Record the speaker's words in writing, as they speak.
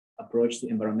approach to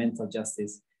environmental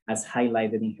justice, as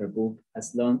highlighted in her book,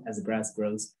 As Long as Grass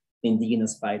Grows, The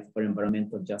Indigenous Fight for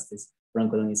Environmental Justice from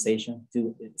Colonization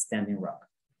to Standing Rock.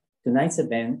 Tonight's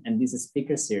event and this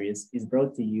speaker series is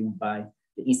brought to you by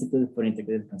the Institute for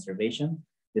Integrated Conservation,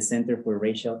 the Center for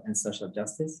Racial and Social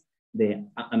Justice, the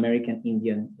American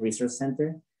Indian Resource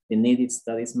Center, the Native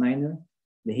Studies minor,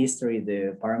 the History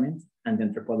Department, and the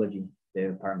Anthropology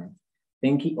Department.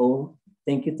 Thank you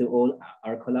to all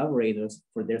our collaborators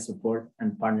for their support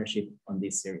and partnership on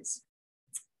this series.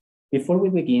 Before we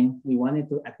begin, we wanted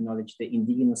to acknowledge the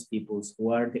indigenous peoples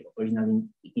who are the original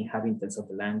inhabitants of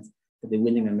the land that the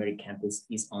William & Mary campus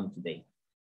is on today.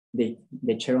 The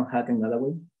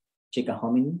Cherokee's,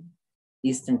 Chickahominy,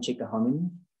 Eastern Chickahominy,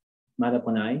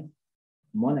 Madaponai,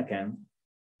 Monacan,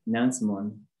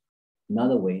 Nansmon,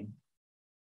 Nottoway,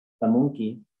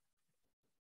 Pamunkey,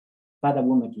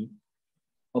 Padawumaki,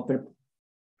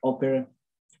 Upper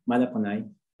Madaponai,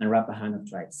 and Rappahannock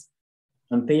tribes,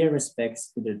 and pay our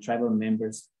respects to their tribal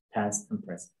members, past and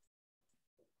present.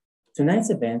 Tonight's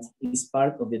event is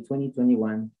part of the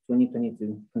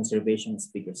 2021-2022 Conservation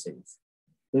Speaker Series.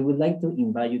 We would like to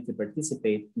invite you to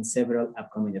participate in several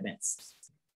upcoming events.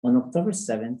 On October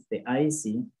 7th, the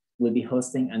IEC will be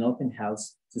hosting an open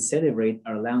house to celebrate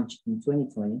our launch in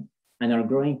 2020 and our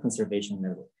growing conservation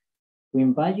network. We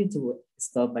invite you to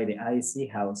stop by the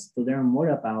IEC house to learn more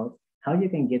about how you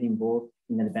can get involved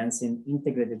in advancing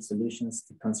integrated solutions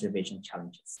to conservation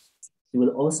challenges. You will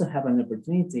also have an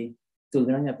opportunity to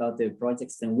learn about the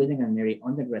projects that William & Mary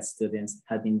undergrad students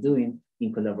have been doing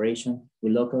in collaboration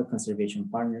with local conservation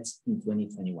partners in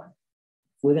 2021.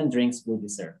 Food and drinks will be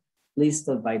served. Please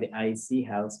stop by the IEC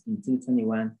house in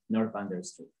 221 North Bandar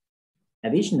Street.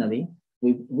 Additionally,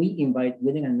 we invite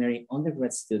William & Mary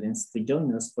undergrad students to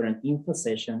join us for an info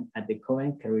session at the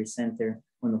Cohen Career Center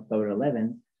on October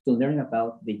 11 to learn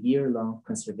about the year-long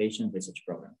conservation research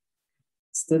program.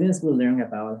 Students will learn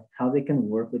about how they can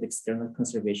work with external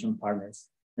conservation partners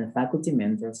and faculty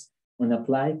mentors on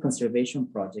applied conservation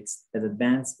projects that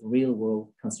advance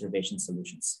real-world conservation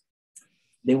solutions.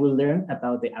 They will learn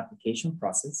about the application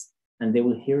process, and they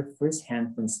will hear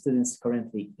firsthand from students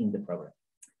currently in the program.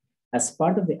 As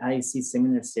part of the IEC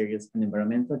seminar series on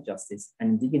environmental justice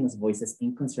and indigenous voices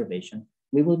in conservation,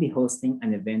 we will be hosting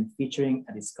an event featuring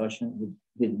a discussion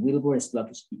with Wilbur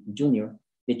Slockish Jr.,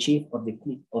 the chief of the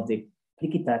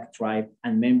Klickitat tribe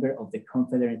and member of the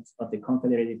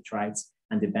Confederated Tribes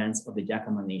and the bands of the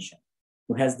Yakama Nation,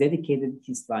 who has dedicated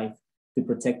his life to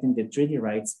protecting the treaty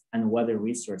rights and water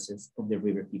resources of the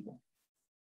river people.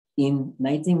 In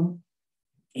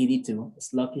 1982,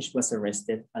 Slockish was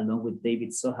arrested along with David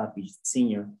Sohapi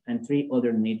Sr. and 3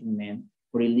 other Native men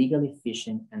for illegally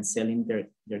fishing and selling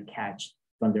their catch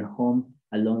from their home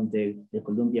along the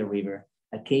Columbia River,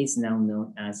 a case now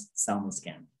known as Salmon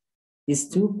Scam. This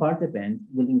 2-part event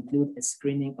will include a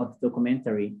screening of the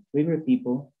documentary River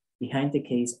People Behind the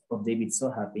Case of David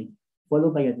Sohapi,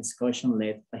 followed by a discussion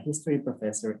led by history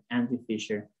professor Andy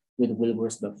Fisher with Wilbur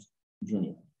Slockish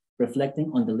Jr.,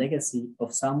 reflecting on the legacy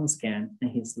of Salmon Scam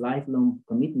and his lifelong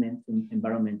commitment to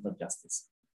environmental justice.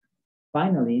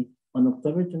 Finally, on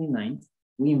October 29th,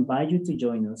 we invite you to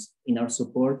join us in our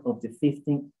support of the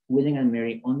 15 William &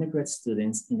 Mary undergrad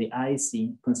students in the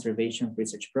IEC Conservation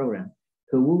Research Program,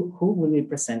 who will be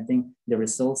presenting the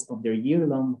results of their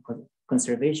year-long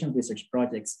conservation research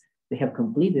projects they have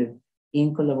completed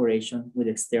in collaboration with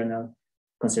external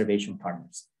conservation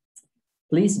partners.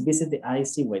 Please visit the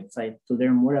IEC website to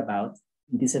learn more about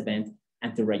this event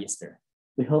and to register.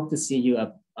 We hope to see you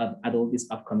at all these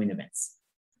upcoming events.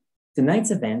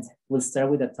 Tonight's event will start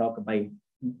with a talk by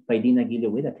Dina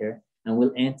Gilio-Whitaker and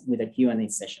will end with a Q&A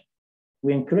session.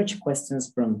 We encourage questions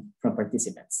from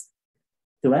participants.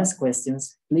 To ask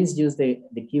questions, please use the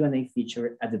Q&A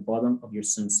feature at the bottom of your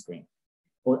Zoom screen.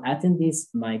 All attendees'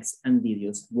 mics and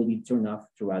videos will be turned off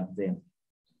throughout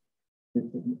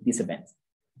this event.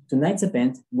 Tonight's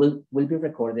event will be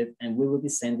recorded, and we will be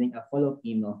sending a follow-up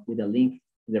email with a link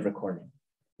to the recording.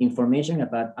 Information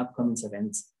about upcoming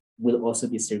events will also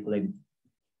be circulated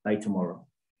by tomorrow.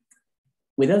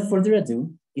 Without further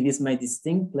ado, it is my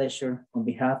distinct pleasure on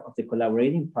behalf of the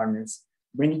collaborating partners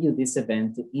bringing you this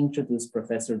event to introduce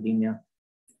Professor Dina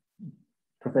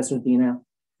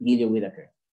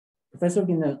Gilio-Whitaker. Professor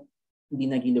Dina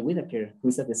Gilio-Whitaker, who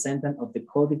is a descendant of the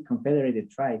Colville Confederated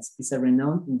Tribes, is a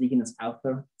renowned indigenous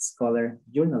author, scholar,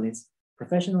 journalist,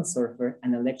 professional surfer,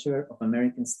 and a lecturer of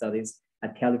American Studies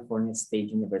at California State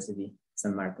University,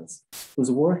 San Marcos,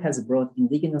 whose work has brought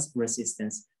indigenous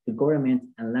resistance to government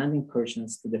and land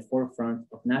incursions to the forefront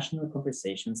of national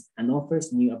conversations and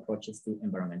offers new approaches to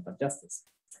environmental justice.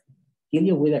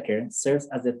 Gilio-Whitaker serves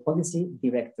as the Policy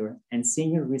Director and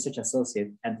Senior Research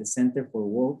Associate at the Center for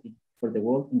the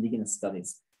World Indigenous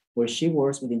Studies, where she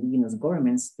works with indigenous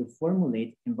governments to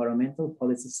formulate environmental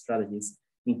policy strategies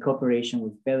in cooperation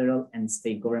with federal and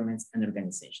state governments and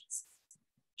organizations.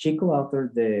 She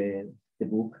co-authored the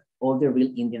book, All the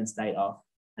Real Indians Died Off,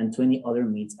 and 20 Other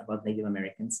Myths About Native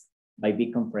Americans by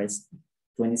Beacon Press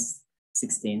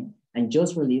 2016, and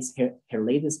just released her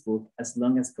latest book, As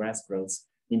Long as Grass Grows,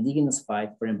 The Indigenous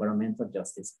Fight for Environmental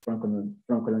Justice from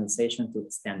Colonization to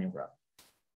Standing Rock.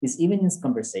 This evening's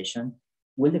conversation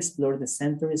will explore the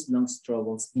centuries-long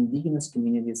struggles indigenous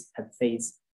communities have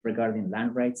faced regarding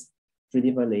land rights,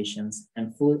 treaty violations,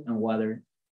 and food and water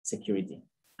security,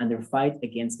 and their fight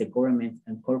against the government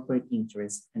and corporate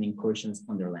interests and incursions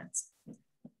on their lands.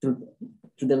 Through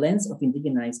the lens of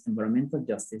indigenized environmental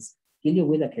justice,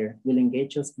 Gilio-Whitaker will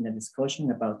engage us in a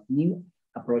discussion about new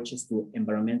approaches to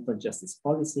environmental justice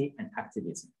policy and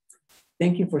activism.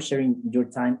 Thank you for sharing your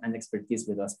time and expertise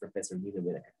with us, Professor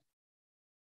Gilio-Whitaker.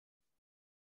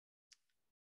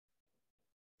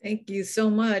 Thank you so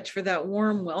much for that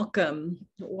warm welcome.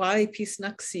 Why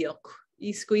Pisnaxiok,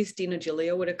 Isquis Dina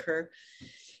Gilio-Whitaker.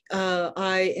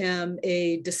 I am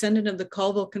a descendant of the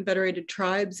Colville Confederated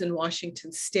Tribes in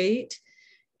Washington State,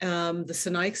 the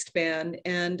Sept band,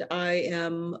 and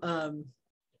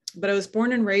but I was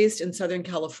born and raised in Southern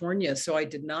California, so I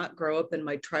did not grow up in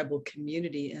my tribal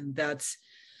community, and that's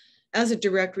as a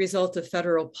direct result of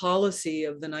federal policy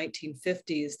of the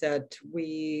 1950s that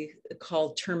we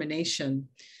call termination,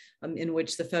 in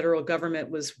which the federal government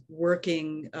was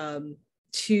working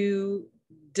to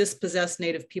dispossess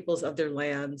Native peoples of their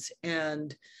lands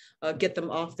and get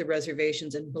them off the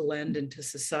reservations and blend into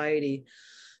society.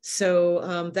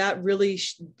 So that really,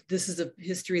 this is a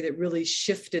history that really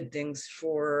shifted things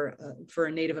for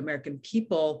Native American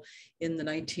people in the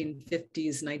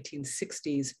 1950s,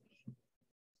 1960s.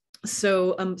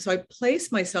 So, so I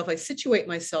place myself, I situate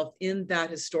myself in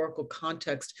that historical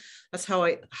context. That's how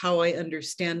I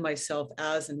understand myself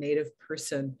as a Native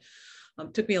person.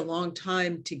 It took me a long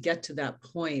time to get to that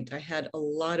point. I had a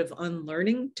lot of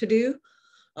unlearning to do.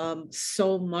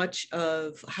 So much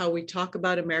of how we talk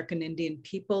about American Indian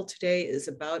people today is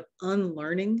about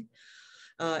unlearning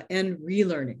and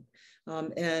relearning.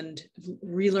 And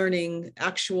relearning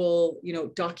actual,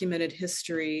 documented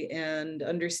history and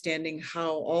understanding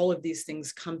how all of these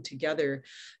things come together.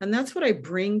 And that's what I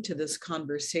bring to this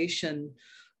conversation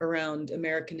around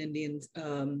American Indians,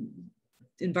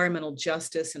 environmental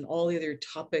justice, and all the other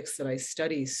topics that I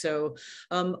study. So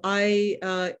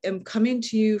I am coming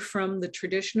to you from the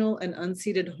traditional and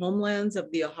unceded homelands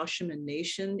of the Ohashiman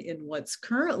Nation in what's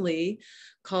currently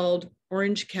called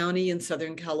Orange County in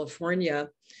Southern California.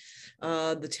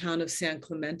 The town of San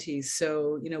Clemente.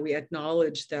 So, we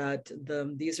acknowledge that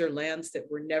these are lands that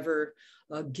were never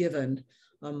given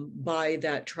by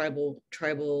that tribal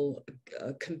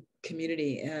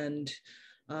community. And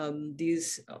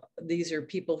these are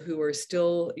people who are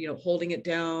still, holding it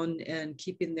down and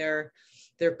keeping their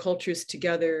cultures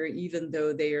together, even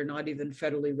though they are not even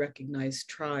federally recognized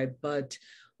tribe, but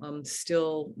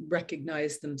still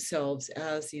recognize themselves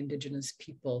as the indigenous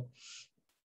people.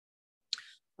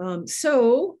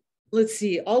 So let's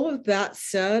see, all of that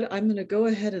said, I'm going to go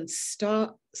ahead and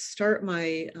start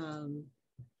my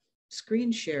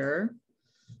screen share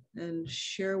and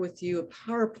share with you a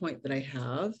PowerPoint that I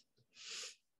have.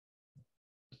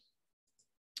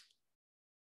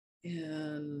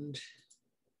 And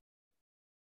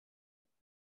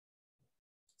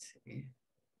let's see,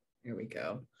 here we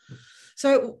go.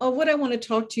 So what I want to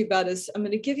talk to you about is I'm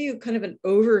going to give you kind of an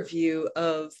overview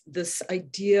of this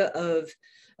idea of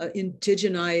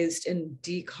indigenized and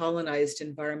decolonized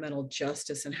environmental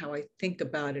justice and how I think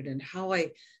about it and how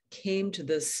I came to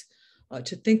this,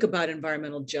 to think about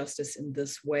environmental justice in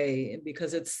this way,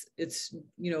 because it's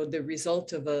the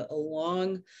result of a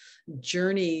long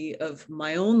journey of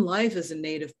my own life as a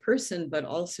Native person, but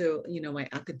also, my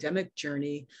academic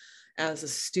journey as a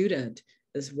student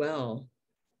as well.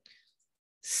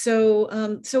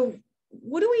 So, so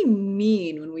what do we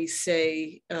mean when we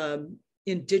say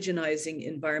indigenizing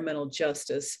environmental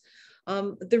justice?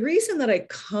 The reason that I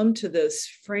come to this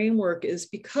framework is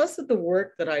because of the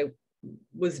work that I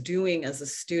was doing as a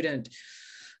student.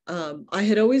 I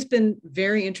had always been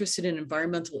very interested in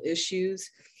environmental issues,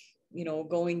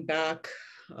 going back,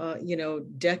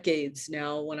 decades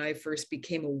now, when I first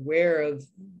became aware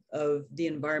of the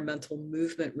environmental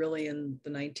movement really in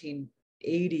the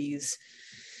 1980s.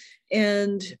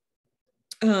 And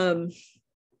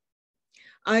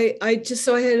I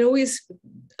had always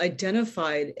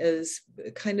identified as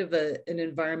kind of an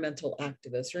environmental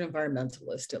activist, or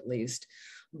environmentalist at least,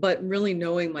 but really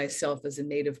knowing myself as a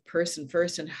Native person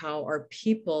first, and how our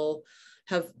people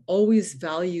have always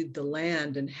valued the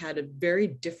land and had a very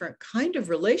different kind of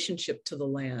relationship to the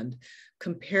land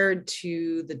compared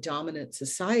to the dominant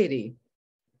society.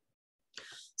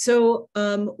 So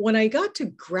when I got to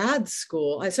grad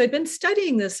school, so I'd been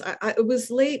studying this. I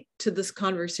was late to this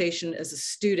conversation as a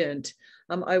student.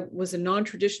 I was a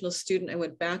non-traditional student. I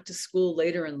went back to school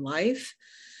later in life.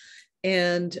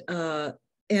 And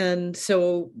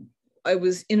so I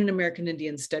was in an American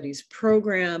Indian Studies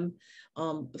program,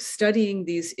 studying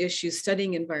these issues,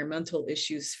 studying environmental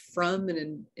issues from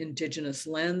an Indigenous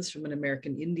lens, from an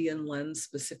American Indian lens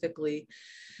specifically,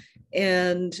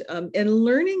 and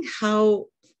learning how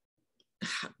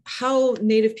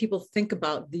Native people think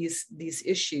about these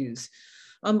issues.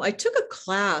 I took a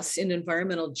class in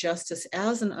environmental justice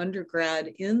as an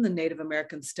undergrad in the Native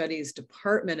American Studies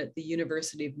department at the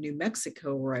University of New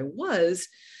Mexico, where I was.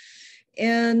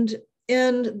 And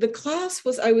the class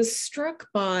was, I was struck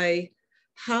by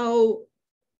how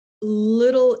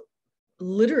little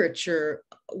literature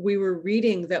we were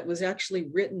reading that was actually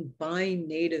written by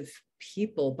Native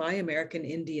people, by American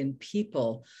Indian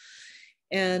people.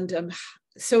 And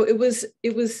so it was,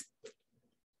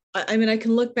 I mean, I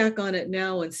can look back on it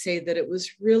now and say that it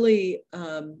was really,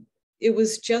 it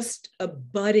was just a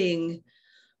budding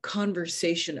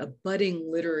conversation, a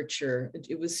budding literature.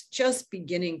 It was just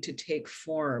beginning to take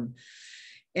form.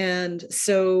 And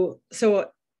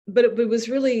but it was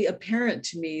really apparent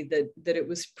to me that it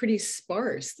was pretty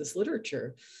sparse, this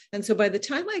literature. And so by the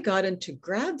time I got into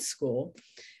grad school,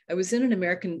 I was in an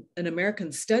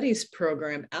American Studies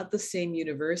program at the same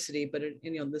university, but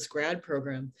this grad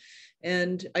program.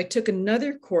 And I took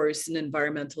another course in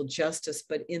environmental justice,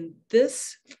 but in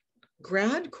this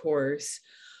grad course,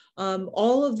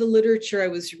 all of the literature I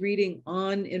was reading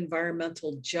on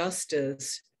environmental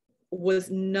justice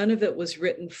none of it was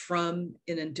written from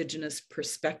an Indigenous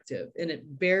perspective, and it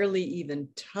barely even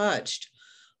touched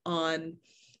on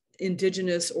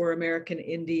Indigenous or American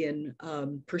Indian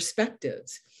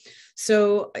perspectives.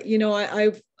 So,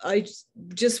 I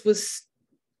just was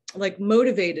like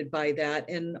motivated by that,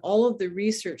 and all of the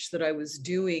research that I was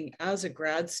doing as a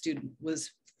grad student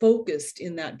was focused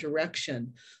in that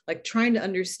direction, like trying to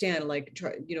understand,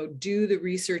 do the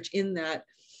research in that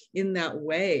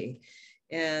way.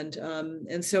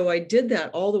 And so I did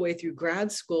that all the way through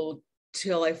grad school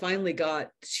till I finally got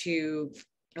to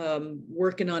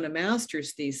working on a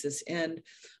master's thesis. And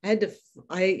I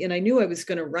knew I was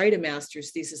going to write a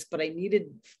master's thesis, but I needed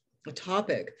a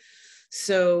topic.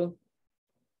 So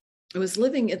I was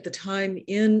living at the time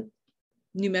in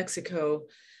New Mexico,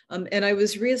 and I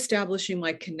was reestablishing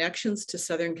my connections to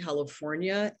Southern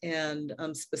California, and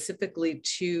specifically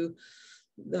to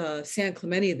San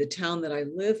Clemente, the town that I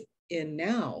live in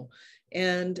now.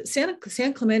 And San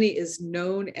Clemente is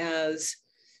known as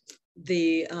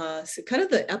the kind of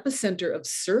the epicenter of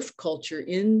surf culture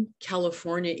in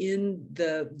California, in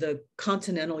the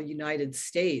continental United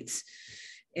States.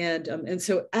 And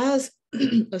so as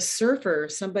a surfer,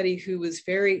 somebody who was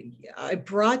I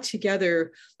brought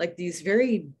together like these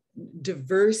very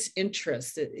diverse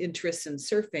interests in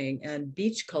surfing and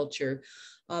beach culture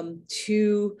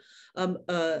to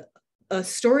a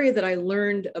story that I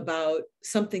learned about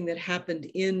something that happened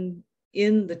in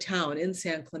the town, in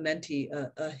San Clemente,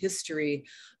 a history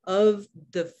of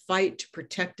the fight to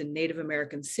protect a Native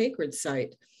American sacred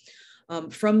site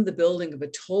from the building of a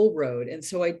toll road. And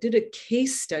so I did a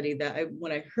case study that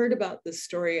when I heard about this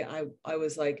story, I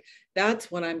was like,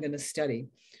 that's what I'm going to study,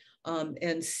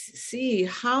 and see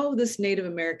how this Native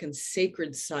American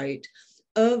sacred site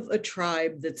of a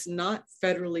tribe that's not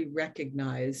federally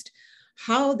recognized,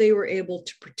 how they were able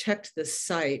to protect this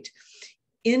site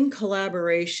in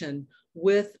collaboration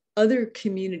with other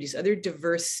communities, other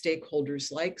diverse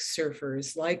stakeholders like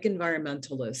surfers, like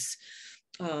environmentalists,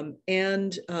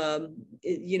 and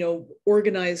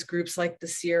organized groups like the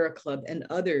Sierra Club and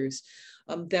others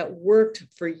that worked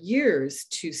for years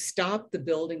to stop the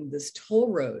building of this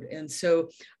toll road. And so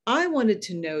I wanted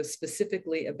to know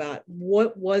specifically about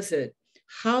what was it,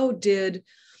 how did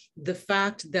the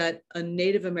fact that a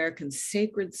Native American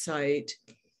sacred site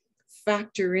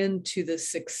factor into the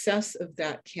success of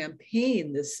that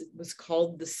campaign? This was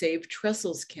called the Save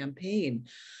Trestles campaign.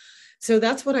 So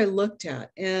that's what I looked at,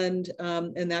 and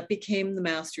that became the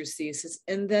master's thesis.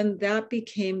 And then that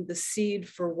became the seed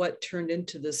for what turned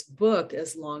into this book,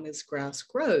 As Long as Grass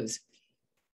Grows.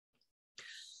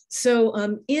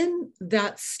 So in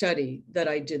that study that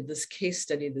I did, this case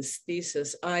study, this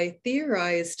thesis, I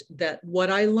theorized that what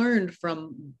I learned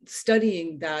from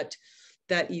studying that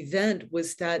event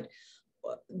was that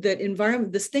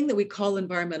this thing that we call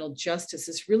environmental justice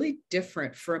is really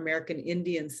different for American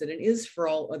Indians than it is for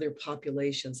all other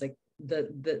populations. Like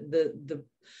the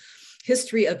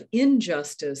history of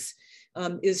injustice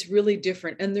is really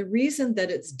different. And the reason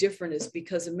that it's different is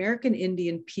because American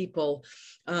Indian people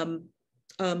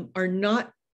are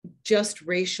not just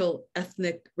racialized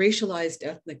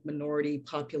ethnic minority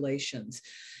populations.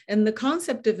 And the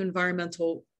concept of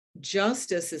environmental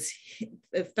justice is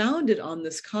founded on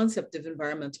this concept of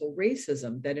environmental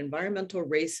racism, that environmental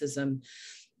racism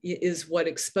is what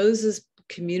exposes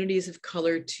communities of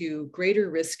color to greater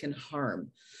risk and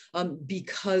harm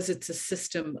because it's a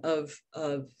system of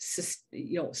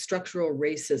structural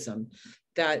racism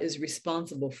that is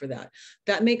responsible for that.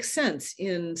 That makes sense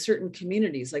in certain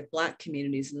communities, like Black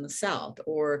communities in the South,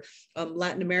 or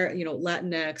Latin America,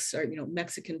 Latinx, or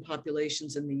Mexican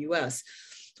populations in the U.S.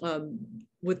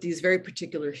 With these very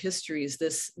particular histories,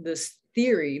 this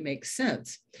theory makes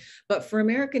sense. But for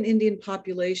American Indian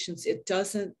populations, it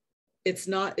doesn't. It's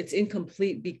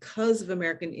incomplete because of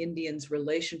American Indians'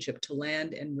 relationship to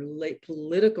land and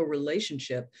political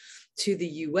relationship to the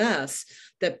US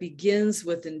that begins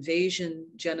with invasion,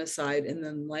 genocide, and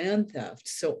then land theft.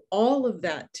 So all of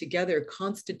that together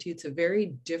constitutes a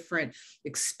very different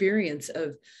experience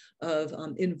of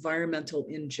environmental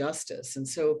injustice. And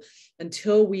so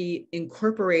until we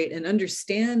incorporate and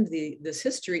understand this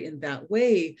history in that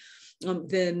way,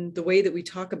 then the way that we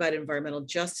talk about environmental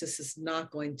justice is not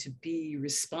going to be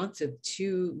responsive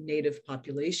to Native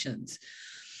populations.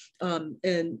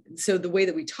 And so the way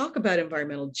that we talk about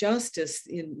environmental justice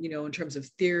in terms of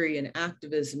theory and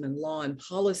activism and law and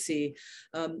policy,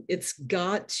 it's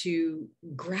got to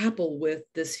grapple with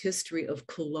this history of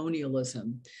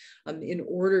colonialism in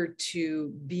order to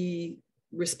be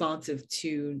responsive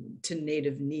to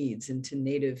Native needs and to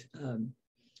Native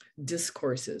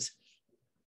discourses.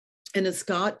 And it's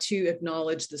got to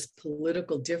acknowledge this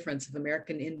political difference of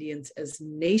American Indians as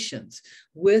nations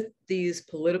with these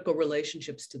political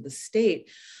relationships to the state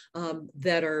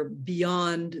that are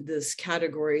beyond this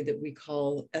category that we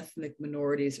call ethnic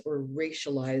minorities or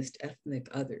racialized ethnic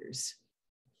others.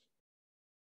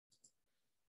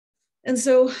 And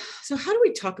so how do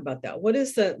we talk about that? What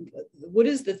is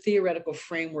the theoretical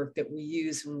framework that we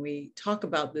use when we talk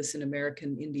about this in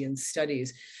American Indian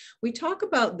studies? We talk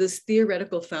about this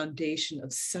theoretical foundation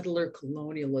of settler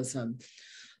colonialism.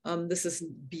 This is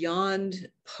beyond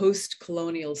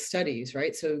post-colonial studies,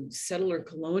 right? So settler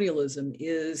colonialism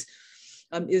is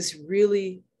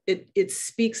really, it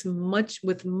speaks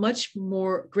with much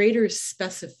more greater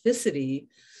specificity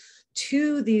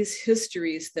to these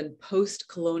histories than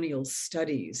post-colonial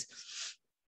studies.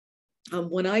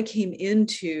 When I came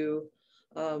into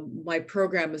my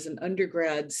program as an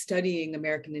undergrad studying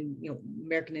American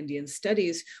Indian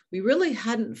studies, we really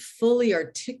hadn't fully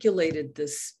articulated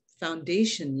this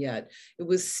foundation yet. It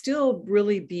was still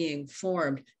really being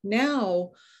formed.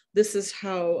 Now, this is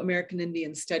how American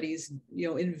Indian studies,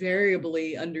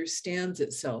 invariably understands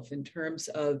itself in terms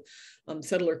of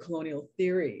settler colonial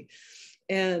theory.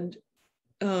 And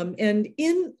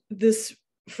in this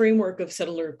framework of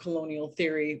settler colonial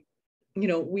theory,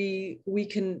 we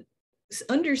can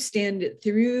understand it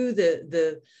through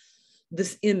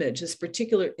this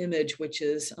particular image, which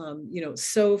is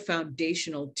so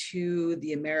foundational to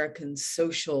the American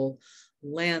social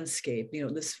landscape.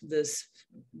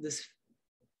 This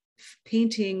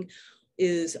painting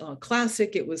is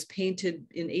classic. It was painted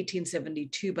in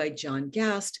 1872 by John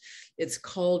Gast. It's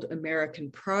called American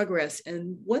Progress.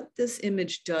 And what this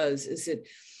image does is it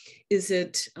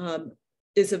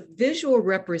is a visual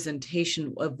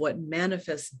representation of what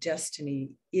manifest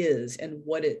destiny is and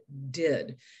what it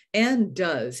did and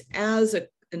does as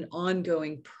an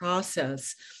ongoing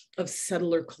process of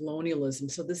settler colonialism.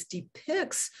 So this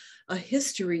depicts a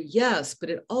history, yes, but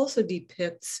it also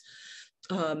depicts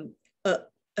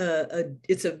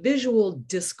it's a visual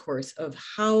discourse of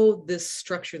how this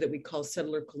structure that we call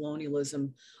settler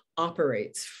colonialism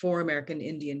operates for American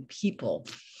Indian people.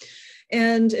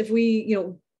 And if we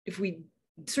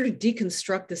sort of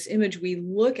deconstruct this image, we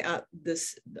look at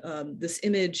this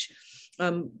image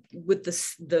with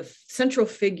the central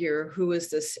figure, who is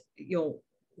this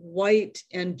white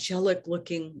angelic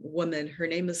looking woman. Her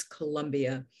name is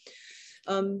Columbia.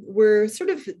 We're sort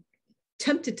of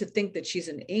tempted to think that she's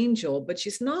an angel, but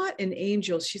she's not an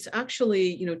angel. She's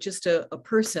actually, just a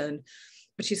person,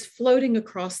 but she's floating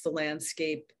across the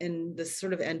landscape in this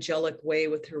sort of angelic way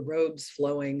with her robes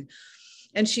flowing.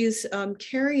 And she's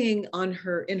carrying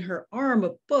in her arm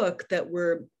a book that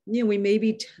we may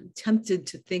be tempted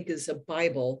to think is a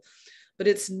Bible, but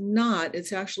it's not.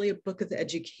 It's actually a book of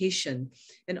education.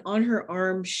 And on her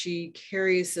arm, she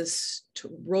carries this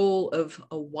roll of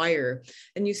a wire.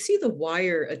 And you see the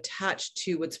wire attached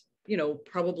to what's,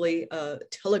 probably a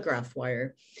telegraph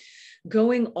wire,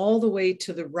 going all the way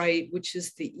to the right, which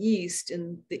is the east.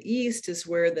 And the east is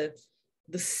where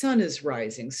the sun is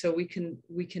rising. So we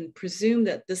can presume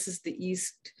that this is the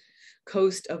east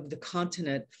coast of the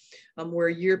continent, where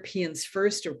Europeans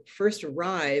first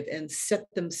arrive and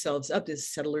set themselves up as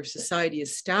settler society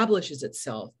establishes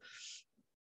itself.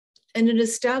 And it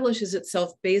establishes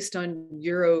itself based on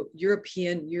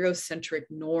European, Eurocentric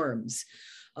norms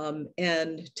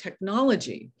and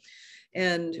technology.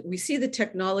 And we see the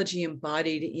technology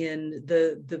embodied in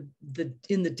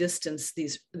in the distance,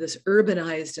 this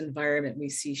urbanized environment. We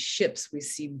see ships, we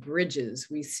see bridges,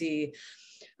 we see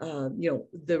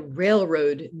the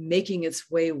railroad making its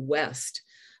way west.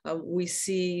 We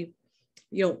see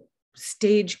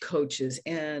stagecoaches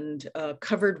and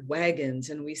covered wagons,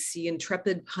 and we see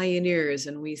intrepid pioneers,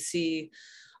 and we see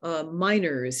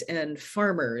miners and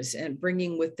farmers, and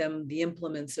bringing with them the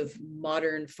implements of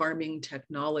modern farming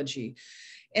technology.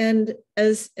 And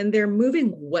they're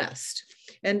moving west.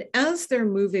 And as they're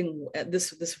moving,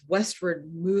 this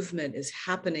westward movement is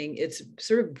happening. It's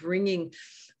sort of bringing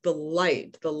the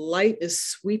light. The light is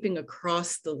sweeping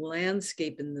across the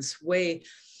landscape in this way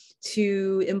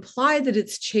to imply that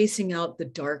it's chasing out the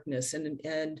darkness. And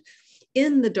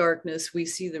in the darkness, we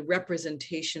see the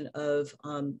representation of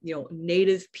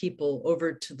native people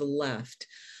over to the left.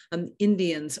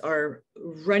 Indians are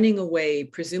running away,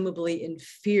 presumably in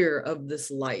fear of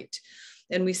this light.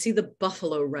 And we see the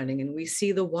buffalo running, and we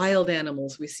see the wild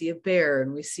animals. We see a bear,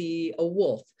 and we see a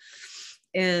wolf.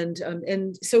 And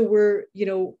so we're,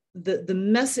 the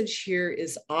message here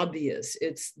is obvious.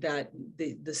 It's that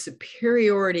the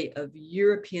superiority of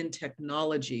European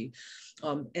technology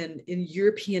and in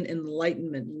European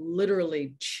enlightenment,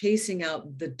 literally chasing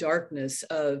out the darkness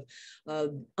of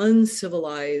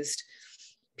uncivilized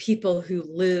people who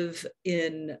live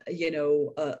in,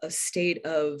 a state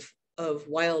of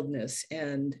wildness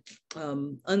and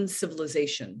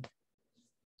uncivilization.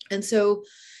 And so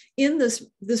in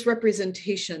this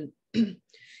representation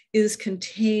is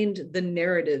contained the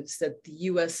narratives that the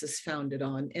US is founded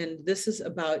on. And this is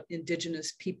about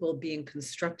Indigenous people being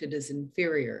constructed as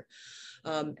inferior,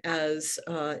 as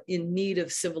in need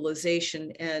of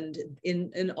civilization,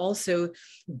 and also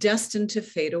destined to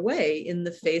fade away in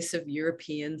the face of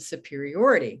European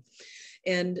superiority.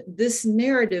 And this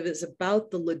narrative is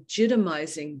about the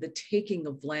legitimizing the taking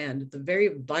of land, the very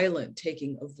violent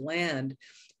taking of land,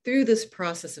 through this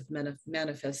process of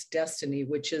manifest destiny,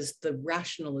 which is the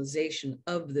rationalization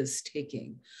of this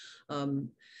taking.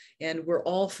 And we're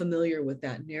all familiar with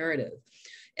that narrative.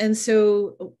 And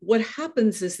so what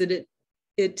happens is that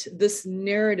this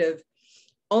narrative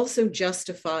also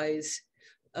justifies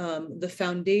the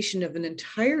foundation of an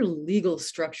entire legal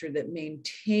structure that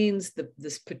maintains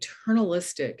this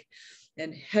paternalistic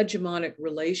and hegemonic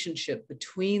relationship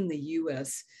between the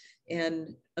US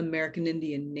and American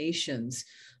Indian nations.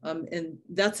 And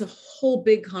that's a whole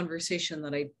big conversation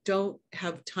that I don't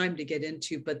have time to get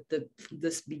into, but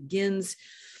this begins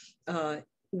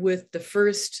with the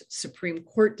first Supreme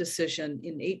Court decision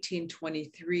in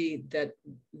 1823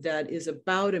 that is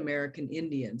about American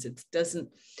Indians. It doesn't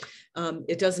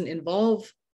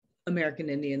involve American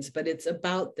Indians, but it's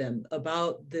about them,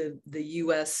 about the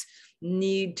US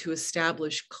need to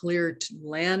establish clear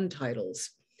land titles.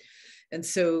 And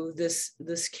so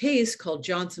this case called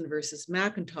Johnson versus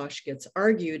McIntosh gets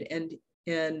argued,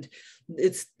 and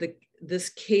this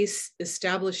case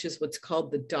establishes what's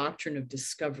called the doctrine of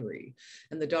discovery.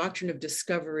 And the doctrine of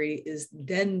discovery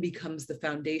then becomes the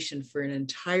foundation for an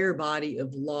entire body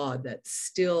of law that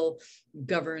still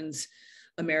governs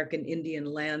American Indian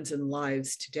lands and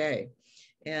lives today.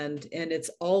 And it's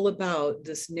all about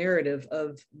this narrative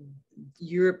of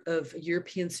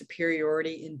European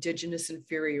superiority, indigenous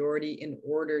inferiority, in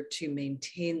order to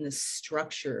maintain this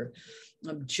structure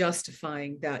of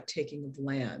justifying that taking of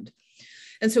land.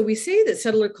 And so we say that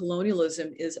settler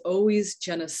colonialism is always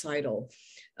genocidal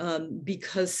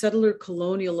because settler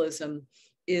colonialism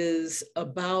is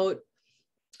about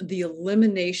the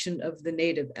elimination of the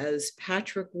native. As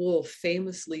Patrick Wolf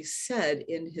famously said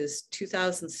in his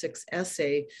 2006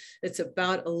 essay, it's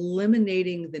about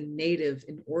eliminating the native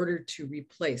in order to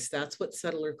replace. That's what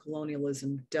settler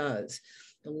colonialism does.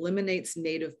 Eliminates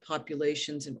native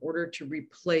populations in order to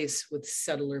replace with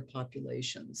settler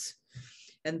populations.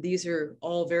 And these are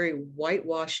all very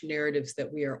whitewashed narratives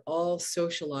that we are all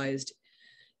socialized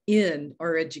in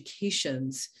our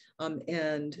educations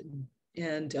and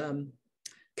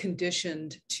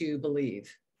conditioned to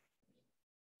believe,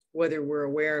 whether we're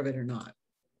aware of it or not.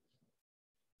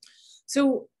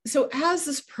 So as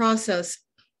this process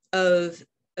of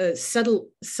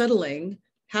settling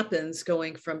happens,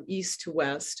 going from east to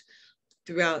west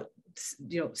throughout,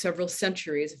 several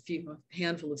centuries, a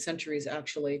handful of centuries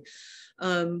actually,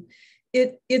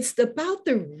 it's about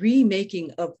the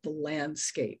remaking of the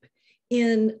landscape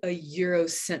in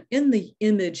the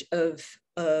image of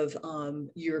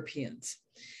Europeans,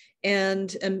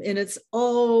 and it's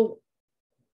all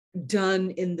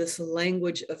done in this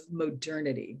language of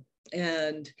modernity.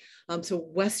 And so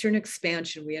Western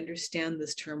expansion, we understand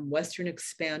this term, Western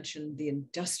expansion, the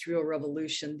Industrial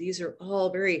Revolution, these are all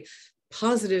very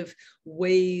positive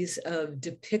ways of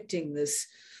depicting this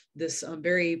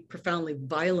very profoundly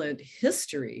violent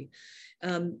history,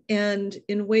 and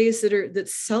in ways that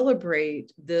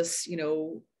celebrate this,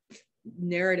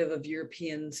 narrative of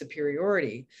European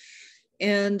superiority.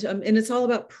 And it's all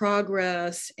about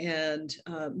progress, and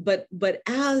but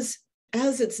as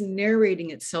it's narrating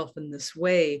itself in this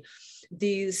way,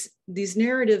 these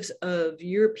narratives of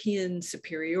European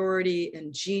superiority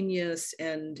and genius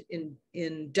and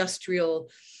industrial,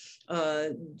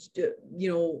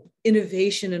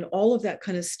 innovation and all of that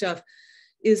kind of stuff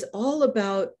is all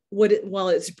about while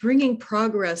it's bringing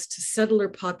progress to settler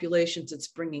populations, it's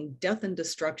bringing death and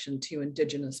destruction to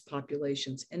indigenous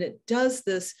populations. And it does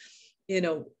this in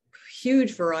a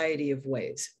huge variety of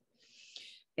ways.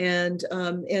 And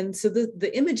so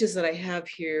the images that I have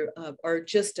here are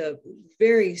just a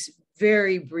very,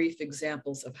 very brief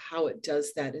examples of how it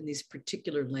does that in these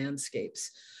particular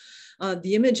landscapes.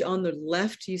 The image on the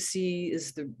left you see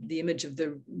is the image of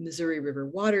the Missouri River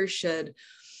watershed.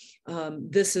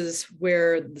 This is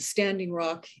where the Standing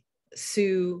Rock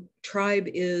Sioux tribe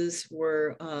is,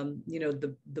 where,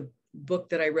 the book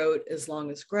that I wrote, As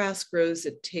Long as Grass Grows,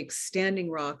 it takes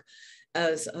Standing Rock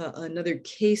as another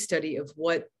case study of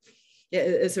what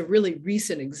is a really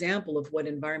recent example of what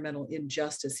environmental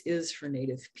injustice is for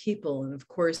Native people. And of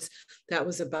course, that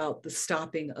was about the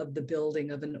stopping of the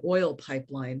building of an oil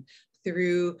pipeline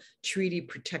through treaty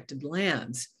protected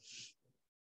lands.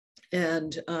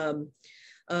 And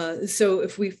so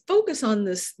if we focus on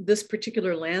this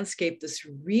particular landscape, this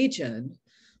region,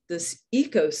 this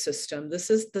ecosystem, this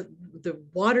is the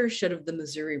watershed of the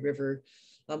Missouri River,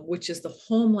 which is the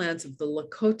homelands of the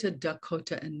Lakota,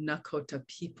 Dakota, and Nakota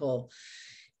people.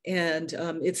 And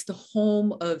it's the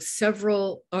home of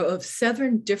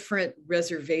seven different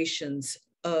reservations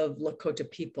of Lakota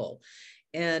people.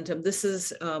 And this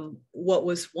is what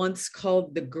was once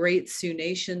called the Great Sioux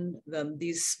Nation.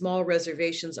 These small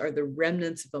reservations are the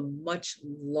remnants of a much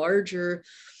larger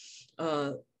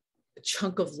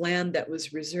chunk of land that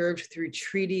was reserved through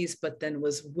treaties, but then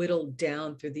was whittled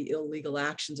down through the illegal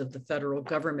actions of the federal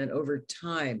government over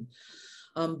time.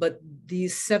 But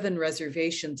these seven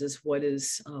reservations is what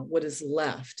is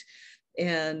left.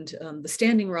 And the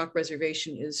Standing Rock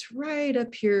Reservation is right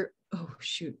up here. Oh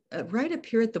shoot! Right up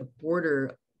here at the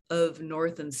border of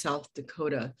North and South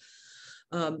Dakota.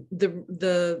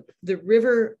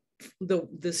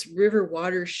 This river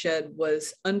watershed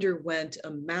underwent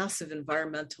a massive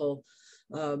environmental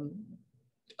kind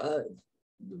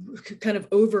of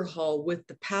overhaul with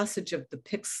the passage of the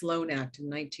Pick-Sloan Act in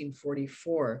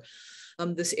 1944.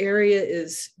 This area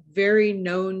is very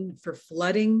known for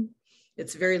flooding.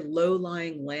 It's very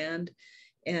low-lying land.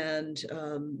 And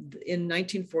in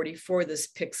 1944, this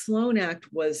Pick-Sloan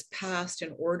Act was passed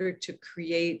in order to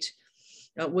create,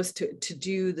 to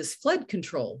do this flood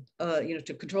control,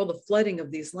 to control the flooding of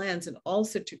these lands, and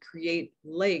also to create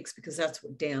lakes, because that's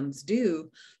what dams do.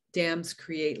 Dams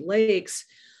create lakes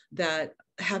that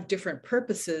have different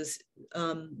purposes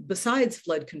besides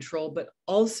flood control, but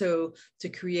also to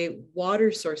create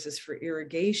water sources for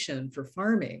irrigation, for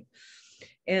farming.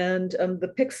 And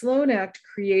the Pick-Sloan Act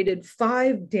created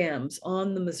 5 dams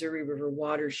on the Missouri River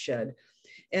watershed.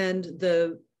 And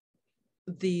the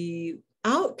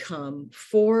outcome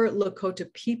for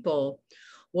Lakota people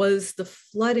was the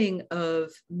flooding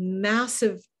of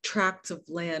massive tracts of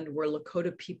land where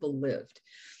Lakota people lived,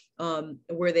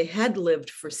 where they had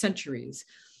lived for centuries.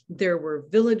 There were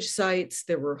village sites,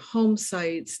 there were home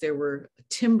sites, there were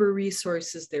timber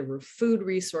resources, there were food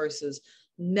resources,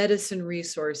 medicine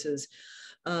resources.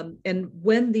 And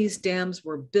when these dams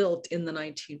were built in the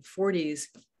 1940s,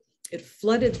 it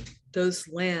flooded those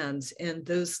lands, and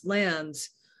those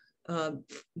lands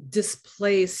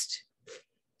displaced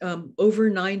over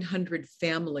 900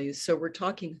 families. So we're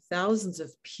talking thousands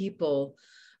of people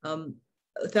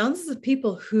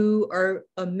who are,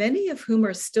 many of whom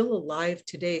are still alive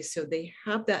today. So they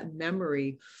have that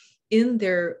memory in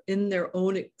their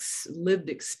own lived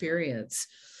experience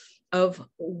of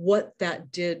what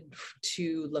that did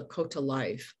to Lakota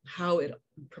life, how it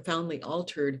profoundly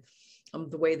altered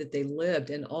the way that they lived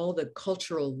and all the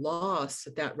cultural loss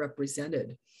that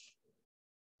represented.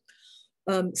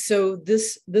 So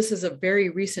this is a very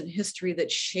recent history that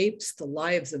shapes the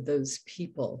lives of those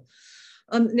people.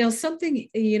 Now, something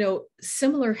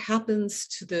similar happens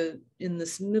in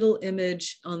this middle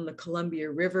image on the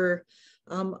Columbia River.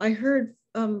 I heard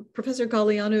Professor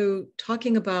Galeano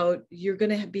talking about you're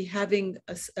going to be having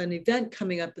an event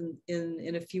coming up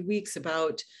in a few weeks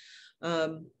about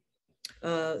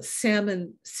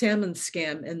salmon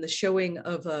scam and the showing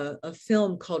of a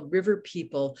film called River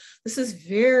People. This is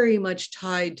very much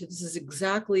tied to, this is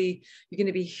exactly, you're going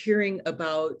to be hearing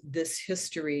about this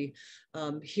history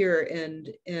here,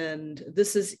 and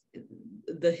this is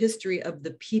the history of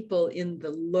the people in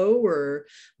the lower,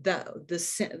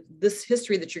 this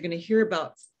history that you're going to hear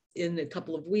about in a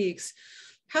couple of weeks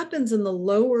happens in the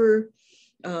lower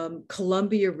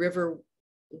Columbia River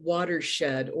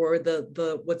watershed, or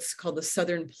the what's called the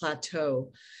Southern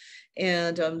Plateau.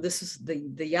 And this is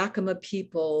the Yakima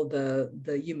people,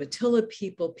 the Umatilla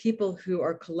people who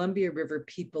are Columbia River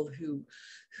people who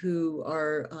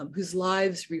are whose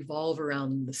lives revolve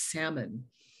around the salmon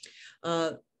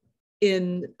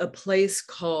in a place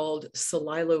called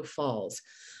Celilo Falls.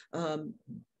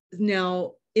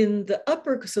 Now in the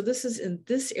upper, so this is in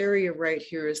this area right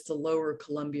here is the lower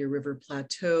Columbia River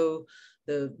Plateau,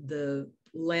 the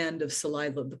land of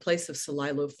Celilo, the place of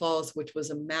Celilo Falls, which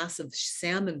was a massive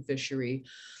salmon fishery.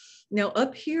 Now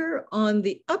up here on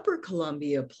the upper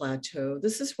Columbia Plateau,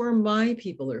 this is where my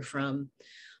people are from,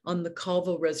 on the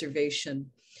Colville Reservation.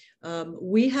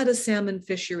 We had a salmon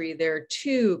fishery there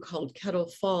too called Kettle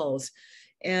Falls.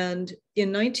 And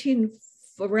in around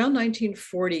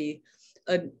 1940,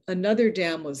 another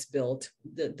dam was built.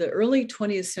 The early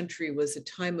 20th century was a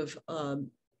time of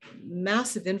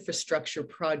massive infrastructure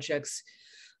projects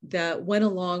that went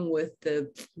along with the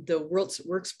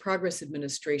Works Progress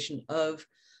Administration of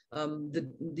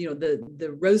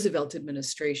the Roosevelt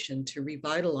administration to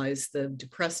revitalize the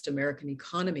depressed American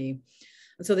economy.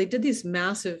 And so they did these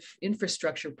massive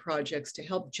infrastructure projects to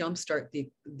help jumpstart the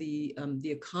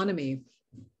economy.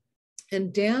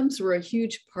 And dams were a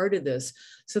huge part of this.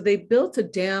 So they built a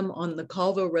dam on the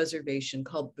Colville Reservation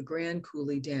called the Grand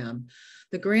Coulee Dam.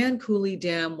 The Grand Coulee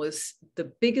Dam was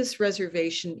the biggest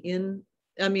reservation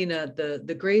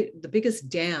the biggest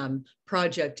dam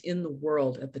project in the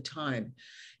world at the time.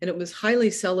 And it was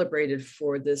highly celebrated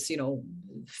for this,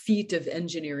 feat of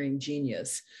engineering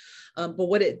genius. But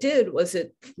what it did was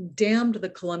it dammed the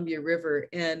Columbia River,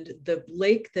 and the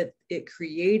lake that it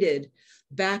created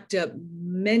backed up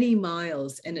many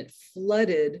miles, and it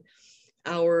flooded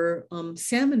our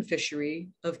salmon fishery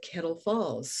of Kettle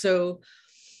Falls. So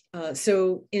by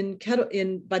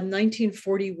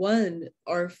 1941,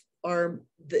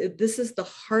 this is the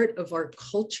heart of our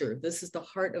culture. This is the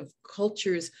heart of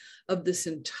cultures of this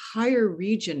entire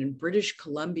region in British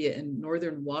Columbia and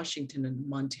northern Washington and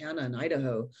Montana and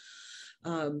Idaho.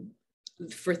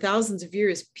 For thousands of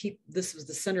years, this was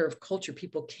the center of culture.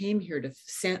 People came here to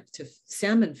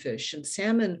salmon fish, and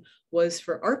salmon was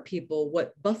for our people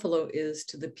what buffalo is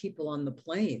to the people on the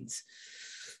plains.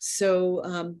 So,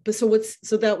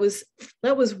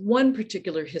 that was one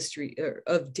particular history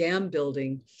of dam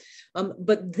building.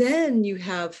 But then you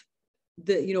have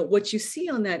what you see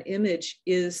on that image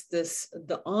is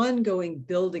the ongoing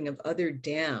building of other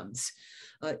dams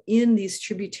in these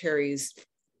tributaries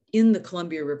in the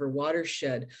Columbia River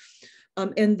watershed.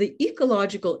 And the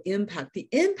ecological impact, the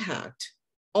impact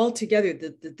altogether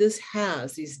that this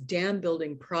has, these dam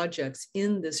building projects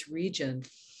in this region,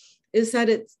 is that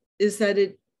it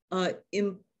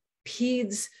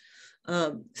impedes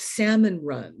salmon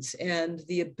runs and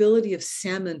the ability of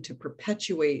salmon to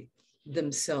perpetuate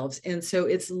themselves. And so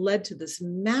it's led to this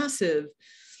massive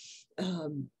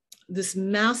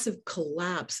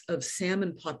collapse of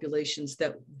salmon populations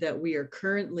that we are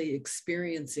currently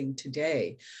experiencing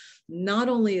today. Not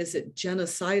only is it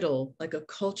genocidal, like a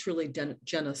culturally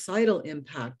genocidal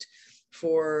impact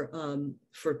for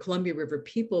Columbia River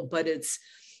people, but it's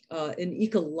an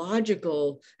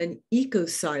ecological, an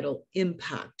ecocidal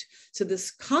impact. So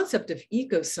this concept of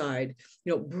ecocide,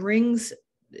 brings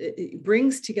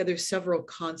together several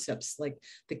concepts, like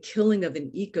the killing of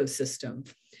an ecosystem,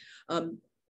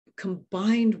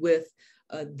 combined with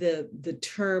the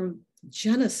term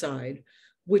genocide,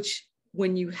 which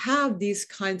when you have these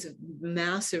kinds of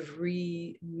massive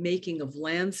remaking of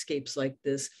landscapes like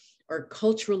this, are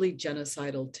culturally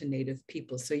genocidal to Native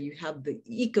people. So you have the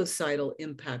ecocidal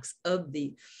impacts of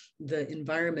the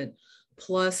environment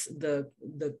plus the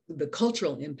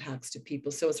cultural impacts to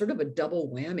people. So it's sort of a double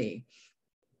whammy.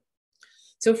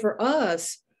 So for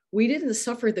us, we didn't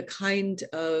suffer the kind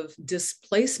of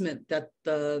displacement that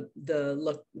the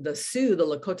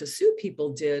Lakota Sioux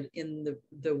people did in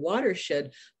the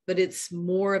watershed, but it's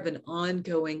more of an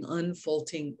ongoing,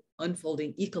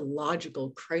 unfolding ecological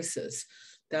crisis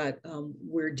that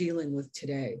we're dealing with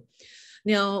today.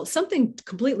 Now, something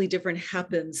completely different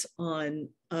happens on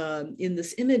in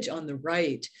this image on the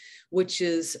right, which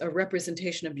is a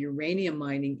representation of uranium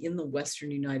mining in the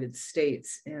Western United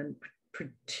States, and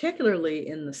particularly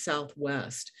in the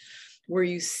Southwest, where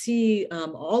you see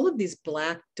all of these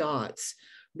black dots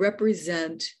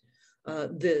represent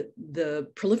the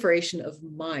proliferation of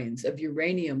mines, of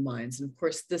uranium mines. And of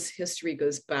course, this history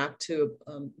goes back to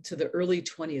the early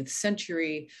 20th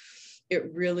century.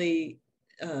 It really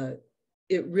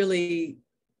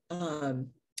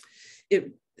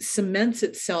cements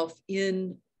itself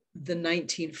in the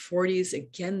 1940s,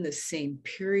 again, the same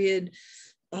period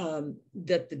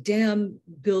that the dam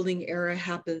building era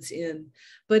happens in,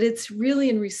 but it's really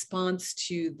in response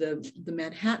to the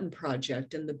Manhattan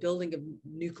Project and the building of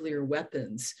nuclear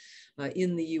weapons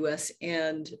in the U.S.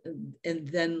 and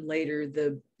then later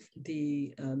the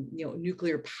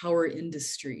nuclear power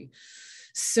industry.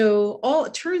 So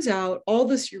it turns out all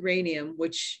this uranium,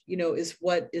 which is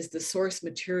what is the source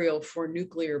material for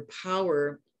nuclear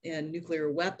power and nuclear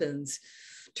weapons,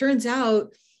 turns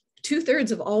out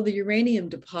 2/3 of all the uranium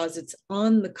deposits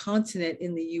on the continent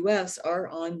in the US are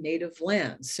on native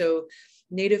lands. So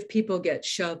native people get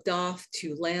shoved off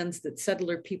to lands that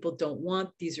settler people don't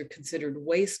want. These are considered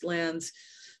wastelands.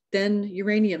 Then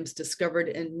uranium's discovered,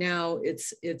 and now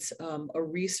it's a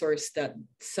resource that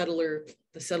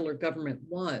the settler government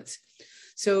wants.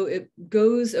 So it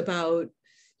goes about,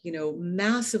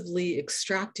 massively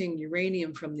extracting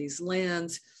uranium from these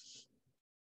lands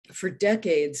for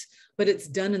decades, but it's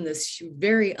done in this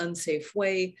very unsafe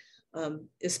way,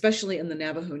 especially in the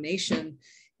Navajo Nation.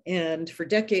 And for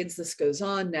decades, this goes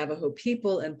on. Navajo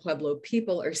people and Pueblo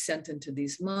people are sent into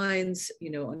these mines,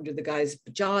 under the guise of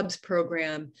the jobs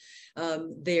program.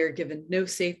 They are given no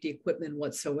safety equipment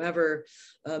whatsoever.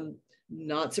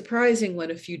 Not surprising when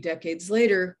a few decades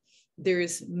later,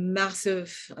 there's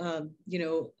massive,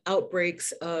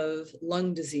 outbreaks of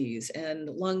lung disease and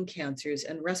lung cancers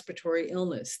and respiratory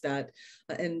illness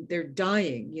and they're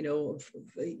dying,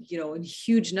 in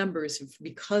huge numbers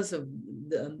because of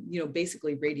the,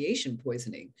 basically radiation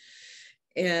poisoning.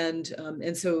 And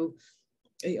so,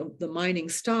 the mining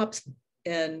stops,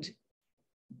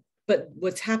 but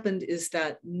what's happened is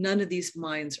that none of these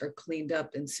mines are cleaned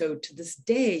up. And so to this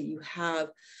day, you have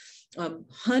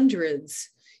hundreds,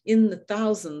 in the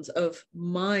thousands of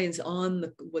mines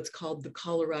on what's called the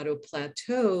Colorado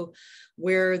Plateau,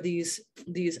 where these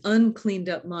uncleaned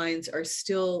up mines are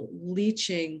still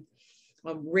leaching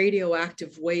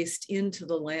radioactive waste into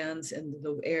the lands and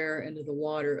the air and the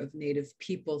water of Native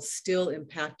people, still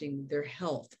impacting their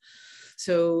health.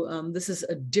 So this is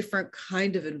a different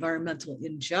kind of environmental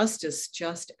injustice,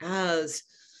 just as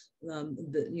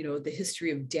the history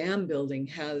of dam building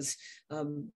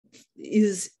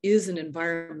is an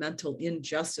environmental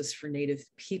injustice for Native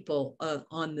people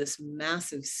on this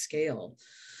massive scale.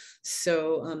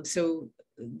 So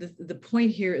the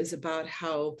point here is about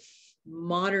how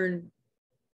modern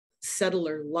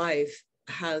settler life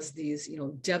has these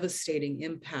devastating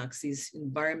impacts, these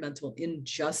environmental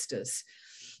injustice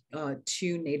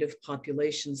to Native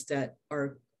populations that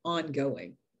are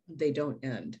ongoing. They don't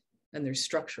end, and they're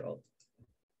structural.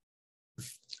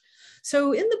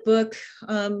 So in the book,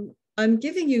 I'm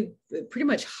giving you pretty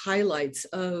much highlights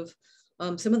of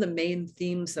some of the main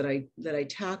themes that I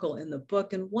tackle in the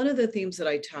book. And one of the themes that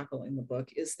I tackle in the book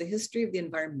is the history of the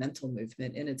environmental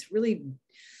movement. And it's really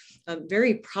a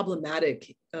very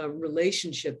problematic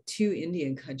relationship to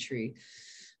Indian country.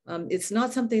 It's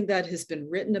not something that has been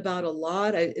written about a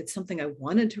lot. It's something I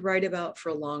wanted to write about for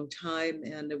a long time.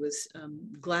 And I was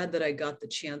glad that I got the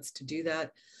chance to do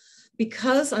that.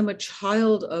 Because I'm a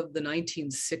child of the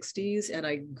 1960s and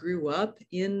I grew up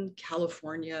in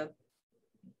California,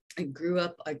 I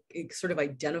sort of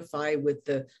identify with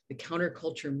the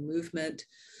counterculture movement.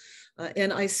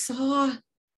 And I saw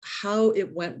how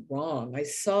it went wrong. I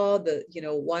saw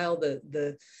while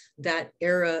that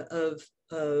era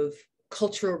of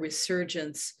cultural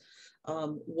resurgence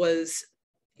was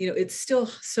it's still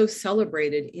so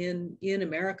celebrated in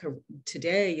America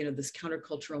today, this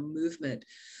countercultural movement.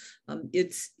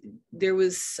 It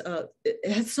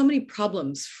had so many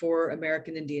problems for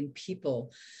American Indian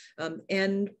people.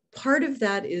 And part of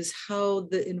that is how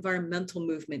the environmental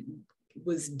movement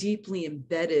was deeply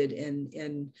embedded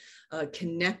and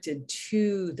connected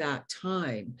to that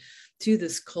time, to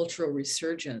this cultural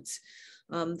resurgence.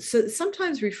 So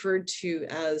sometimes referred to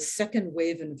as second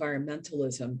wave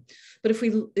environmentalism. But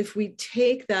if we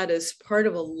take that as part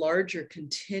of a larger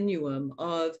continuum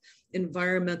of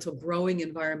growing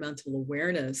environmental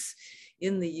awareness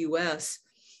in the US,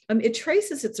 it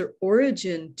traces its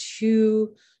origin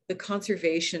to the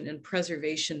conservation and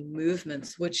preservation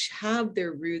movements, which have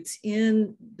their roots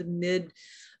in the mid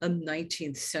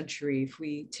 19th century. If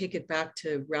we take it back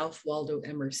to Ralph Waldo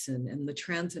Emerson and the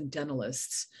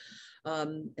Transcendentalists,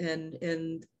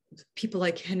 and people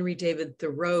like Henry David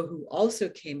Thoreau, who also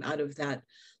came out of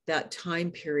that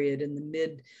time period in the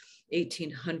mid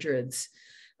 1800s.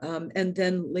 And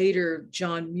then later,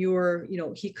 John Muir,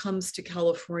 he comes to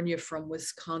California from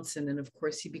Wisconsin. And of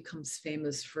course, he becomes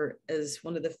famous as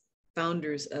one of the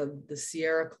founders of the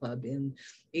Sierra Club in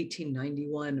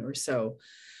 1891 or so.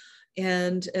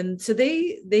 And so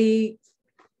they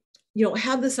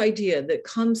have this idea that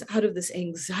comes out of this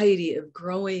anxiety of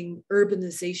growing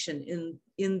urbanization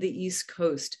in the East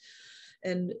Coast.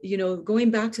 And,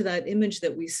 going back to that image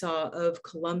that we saw of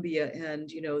Columbia and,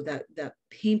 that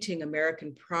painting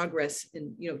American progress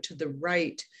and, to the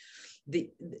right,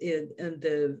 the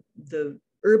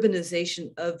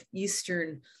urbanization of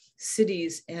Eastern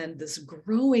cities and this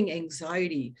growing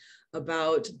anxiety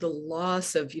about the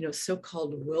loss of,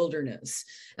 so-called wilderness.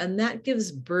 And that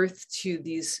gives birth to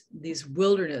these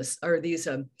wilderness or these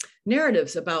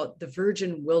narratives about the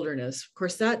virgin wilderness. Of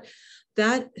course, that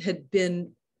had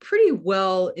been pretty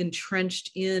well entrenched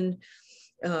in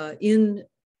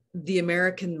the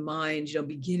American mind,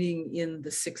 beginning in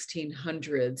the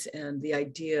 1600s, and the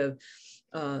idea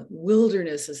of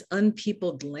wilderness as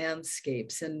unpeopled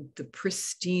landscapes and the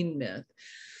pristine myth.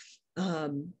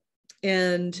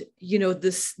 And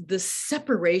this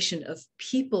separation of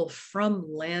people from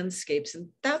landscapes, and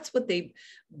that's what they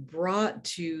brought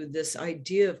to this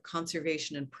idea of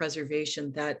conservation and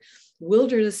preservation, that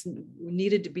wilderness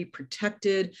needed to be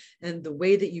protected, and the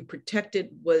way that you protect it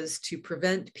was to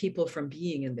prevent people from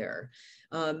being in there.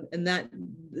 And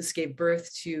this gave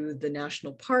birth to the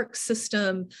National Park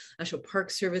System, National Park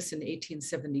Service in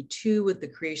 1872 with the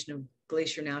creation of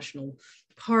Glacier National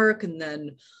Park, and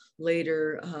then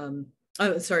later,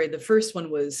 the first one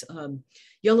was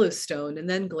Yellowstone, and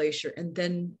then Glacier, and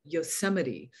then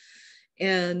Yosemite.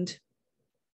 And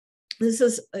this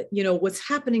is, what's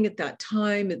happening at that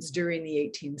time. It's during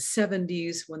the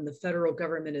 1870s when the federal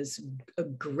government is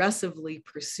aggressively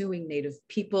pursuing Native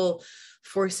people,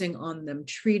 forcing on them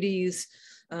treaties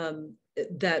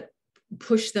that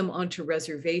push them onto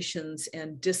reservations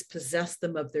and dispossess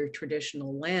them of their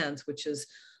traditional lands, which is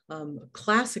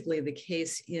classically the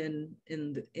case in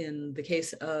the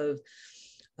case of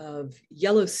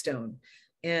Yellowstone.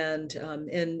 And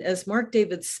as Mark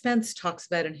David Spence talks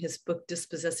about in his book,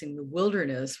 Dispossessing the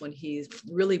Wilderness, when he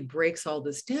really breaks all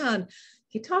this down,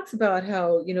 he talks about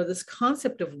how, this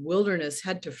concept of wilderness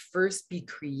had to first be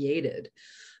created.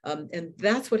 And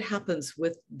that's what happens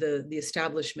with the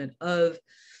establishment of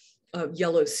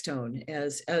Yellowstone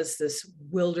as this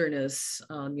wilderness,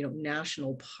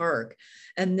 national park.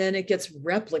 And then it gets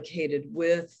replicated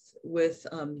with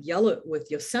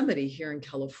Yosemite here in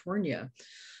California.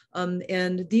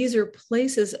 And these are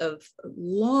places of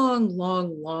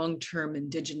long-term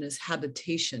indigenous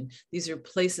habitation. These are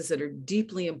places that are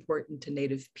deeply important to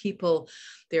Native people.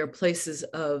 They are places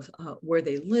of where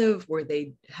they live, where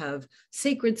they have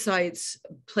sacred sites,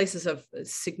 places of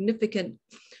significant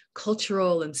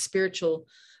cultural and spiritual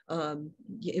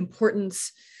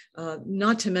importance,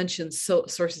 not to mention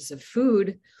sources of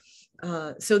food.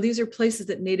 So these are places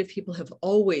that Native people have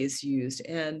always used,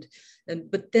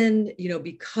 but then,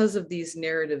 because of these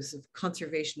narratives of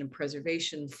conservation and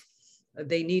preservation,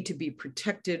 they need to be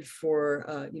protected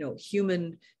for,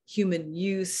 human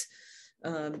use.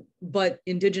 But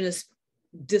indigenous,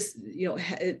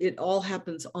 it all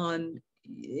happens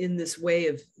in this way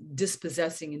of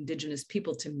dispossessing indigenous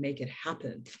people to make it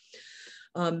happen.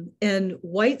 And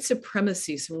white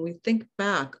supremacy. So when we think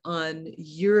back on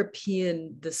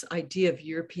this idea of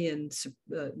European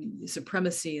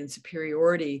supremacy and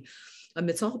superiority,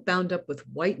 it's all bound up with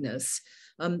whiteness.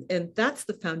 And that's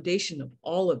the foundation of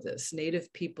all of this.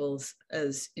 Native peoples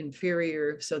as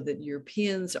inferior, so that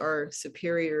Europeans are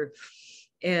superior.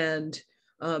 And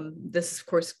This, of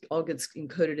course, all gets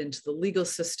encoded into the legal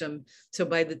system. So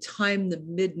by the time the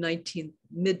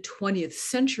mid-20th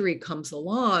century comes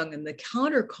along and the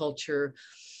counterculture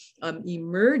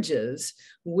emerges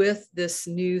with this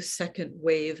new second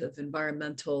wave of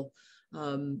environmental,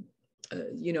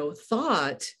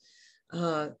 thought,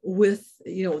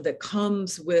 that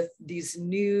comes with these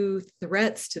new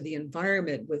threats to the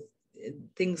environment, with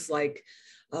things like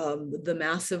the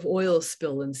massive oil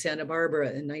spill in Santa Barbara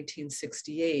in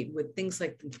 1968, with things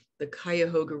like the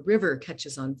Cuyahoga River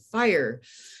catches on fire,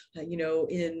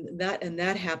 and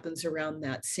that happens around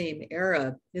that same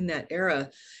era,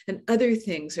 and other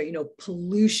things are,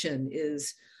 pollution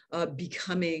is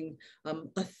becoming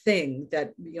a thing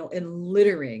that, and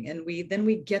littering, and we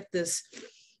get this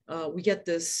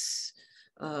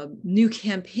new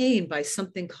campaign by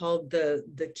something called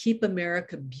the Keep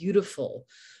America Beautiful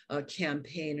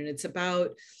campaign, and it's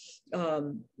about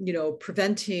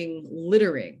preventing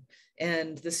littering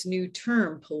and this new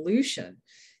term pollution,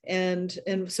 and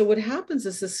so what happens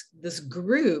is this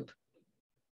group,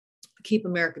 Keep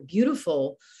America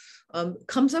Beautiful,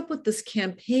 comes up with this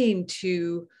campaign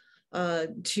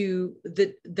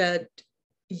that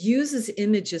uses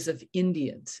images of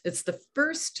Indians. It's the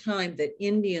first time that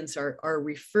Indians are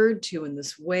referred to in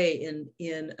this way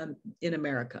in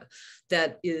America.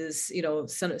 That is,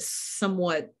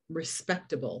 somewhat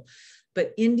respectable.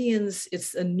 But Indians,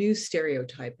 it's a new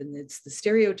stereotype, and it's the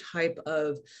stereotype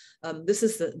of this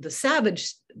is the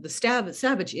savage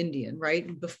Indian,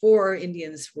 right? Before,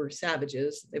 Indians were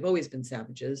savages; they've always been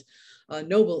savages,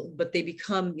 noble, but they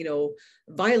become,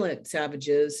 violent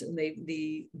savages, and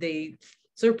they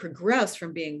sort of progress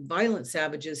from being violent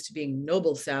savages to being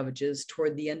noble savages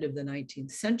toward the end of the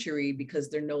 19th century, because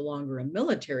they're no longer a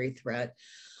military threat,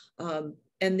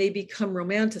 and they become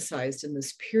romanticized in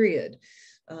this period.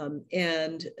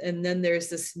 And then there's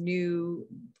this new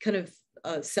kind of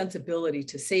sensibility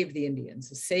to save the Indians,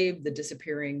 to save the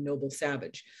disappearing noble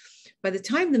savage. By the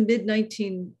time the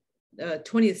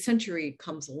mid-20th century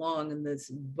comes along, and this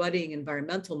budding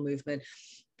environmental movement,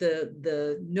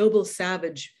 the noble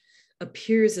savage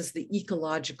appears as the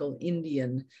ecological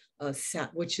Indian,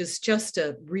 which is just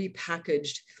a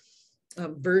repackaged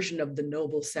version of the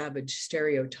noble savage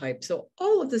stereotype. So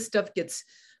all of this stuff gets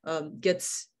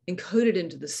encoded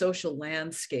into the social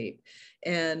landscape,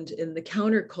 and in the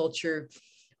counterculture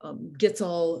gets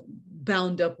all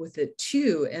bound up with it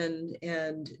too.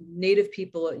 And Native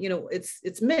people,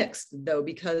 it's mixed though,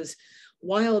 because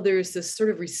while there's this sort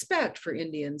of respect for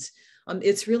Indians,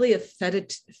 it's really a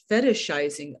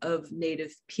fetishizing of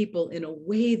Native people in a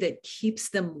way that keeps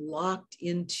them locked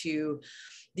into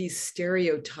these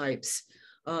stereotypes,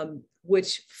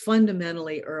 which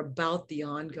fundamentally are about the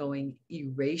ongoing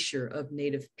erasure of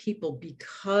Native people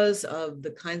because of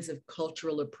the kinds of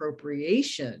cultural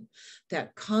appropriation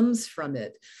that comes from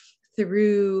it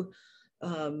through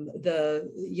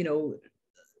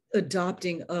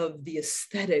adopting of the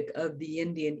aesthetic of the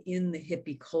Indian in the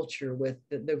hippie culture, with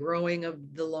the growing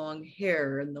of the long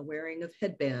hair and the wearing of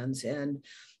headbands and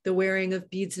the wearing of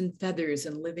beads and feathers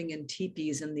and living in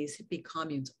teepees and these hippie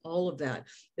communes. All of that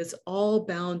is all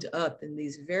bound up in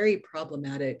these very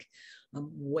problematic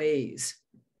ways.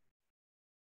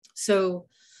 So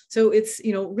it's,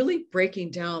 really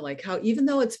breaking down like how, even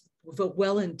though it's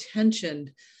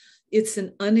well-intentioned, it's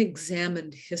an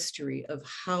unexamined history of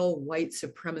how white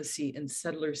supremacy and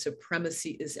settler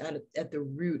supremacy is at the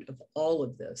root of all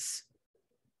of this.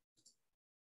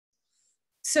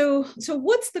 So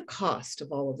what's the cost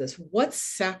of all of this? What's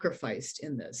sacrificed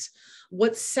in this?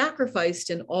 What's sacrificed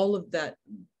in all of that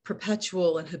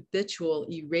perpetual and habitual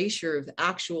erasure of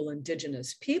actual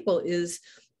Indigenous people is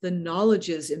the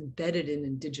knowledges embedded in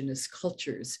Indigenous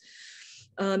cultures.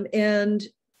 And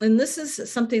this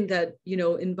is something that,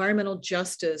 environmental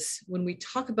justice, when we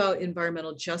talk about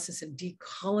environmental justice and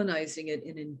decolonizing it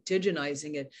and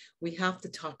indigenizing it, we have to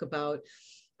talk about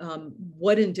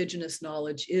what Indigenous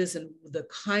knowledge is and the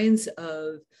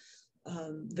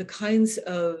kinds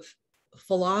of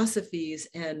philosophies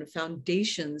and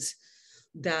foundations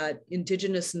that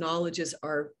Indigenous knowledges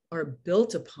are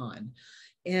built upon.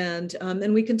 And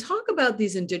we can talk about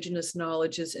these Indigenous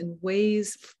knowledges in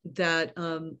ways that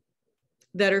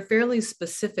are fairly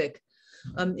specific.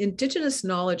 Indigenous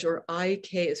knowledge, or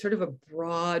IK, is sort of a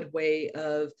broad way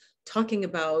of talking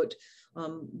about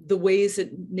the ways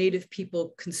that Native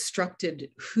people constructed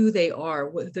who they are,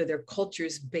 whether their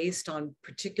cultures based on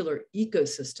particular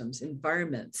ecosystems,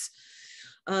 environments,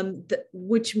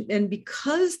 and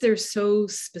because they're so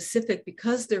specific,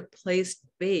 because they're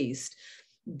place-based,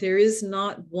 there is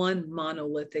not one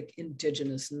monolithic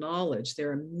Indigenous knowledge.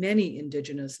 There are many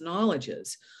Indigenous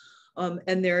knowledges.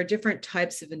 And there are different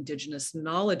types of indigenous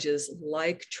knowledges,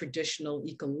 like traditional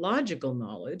ecological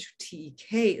knowledge.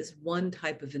 TEK is one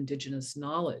type of indigenous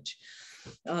knowledge.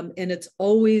 And it's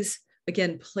always,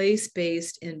 again,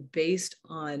 place-based and based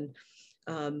on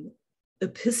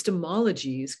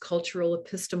epistemologies, cultural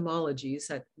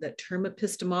epistemologies. That term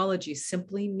epistemology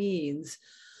simply means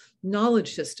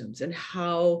knowledge systems and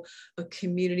how a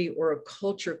community or a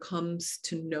culture comes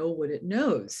to know what it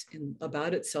knows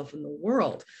about itself in the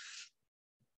world.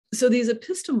 So these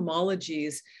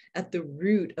epistemologies at the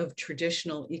root of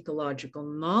traditional ecological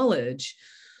knowledge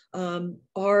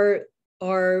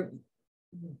are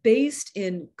based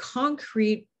in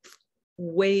concrete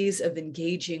ways of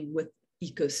engaging with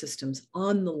ecosystems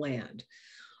on the land.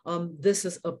 This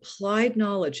is applied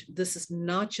knowledge. This is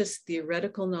not just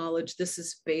theoretical knowledge. This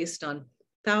is based on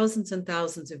thousands and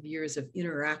thousands of years of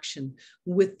interaction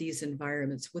with these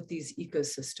environments, with these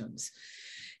ecosystems.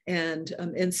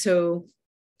 And so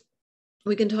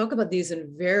we can talk about these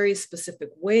in very specific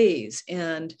ways.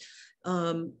 And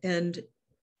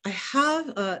I have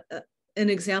an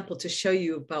example to show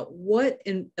you about what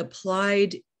in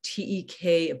applied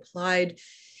TEK, applied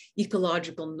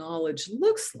ecological knowledge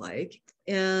looks like.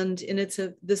 And it's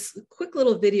this quick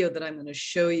little video that I'm going to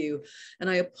show you. And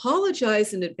I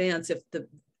apologize in advance if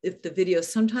the video,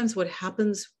 sometimes what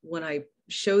happens when I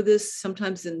show this,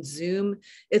 sometimes in Zoom,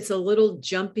 it's a little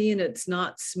jumpy and it's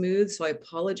not smooth. So I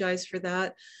apologize for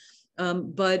that.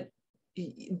 But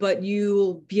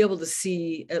you'll be able to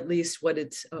see at least what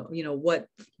it's, what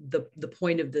the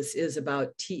point of this is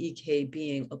about TEK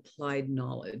being applied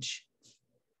knowledge.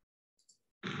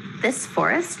 This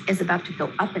forest is about to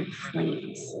go up in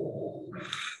flames.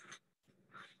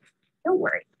 Don't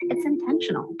worry, it's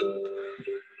intentional.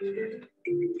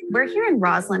 We're here in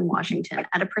Roslyn, Washington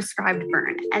at a prescribed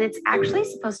burn, and it's actually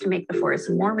supposed to make the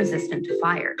forest more resistant to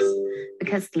fires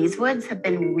because these woods have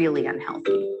been really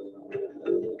unhealthy.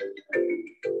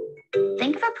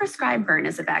 Think of a prescribed burn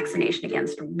as a vaccination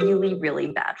against really,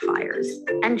 really bad fires.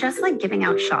 And just like giving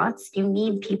out shots, you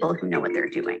need people who know what they're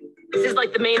doing. This is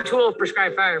like the main tool of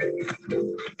prescribed fire.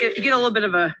 You get a little bit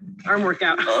of a arm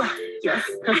workout. Oh, yes.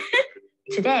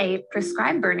 Today,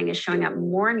 prescribed burning is showing up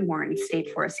more and more in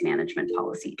state forest management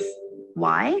policies.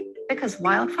 Why? Because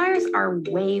wildfires are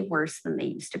way worse than they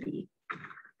used to be.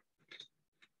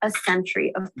 A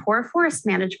century of poor forest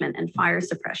management and fire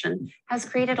suppression has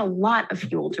created a lot of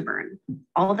fuel to burn.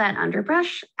 All that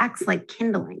underbrush acts like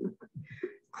kindling.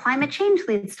 Climate change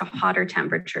leads to hotter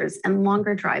temperatures and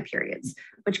longer dry periods,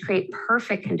 which create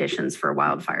perfect conditions for a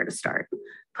wildfire to start.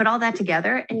 Put all that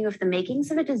together and you have the makings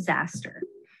of a disaster.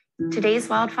 Today's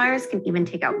wildfires can even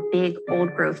take out big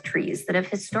old growth trees that have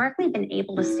historically been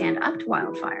able to stand up to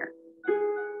wildfire.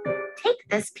 Take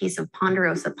this piece of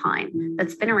ponderosa pine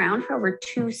that's been around for over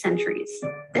 2 centuries.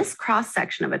 This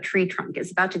cross-section of a tree trunk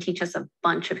is about to teach us a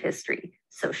bunch of history,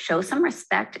 so show some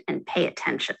respect and pay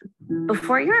attention.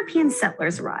 Before European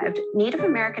settlers arrived, Native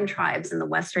American tribes in the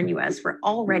Western US were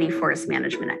already forest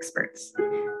management experts.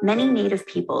 Many Native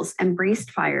peoples embraced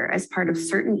fire as part of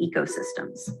certain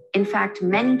ecosystems. In fact,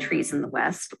 many trees in the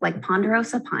West, like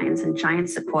ponderosa pines and giant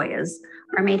sequoias,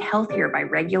 are made healthier by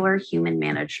regular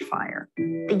human-managed fire.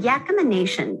 The Yakama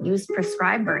Nation used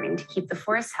prescribed burning to keep the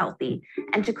forests healthy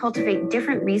and to cultivate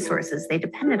different resources they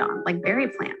depended on, like berry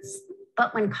plants.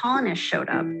 But when colonists showed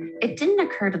up, it didn't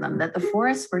occur to them that the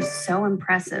forests were so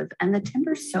impressive and the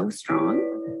timber so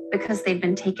strong because they'd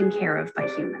been taken care of by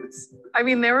humans. I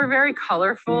mean, they were very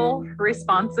colorful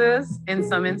responses. In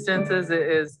some instances,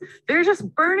 they're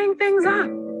just burning things up.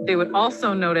 They would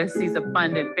also notice these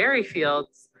abundant berry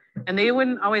fields, and they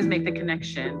wouldn't always make the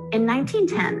connection. In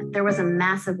 1910, there was a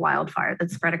massive wildfire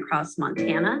that spread across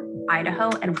Montana, Idaho,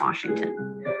 and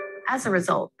Washington. As a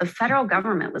result, the federal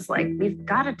government was like, we've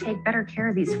got to take better care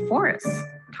of these forests.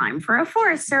 Time for a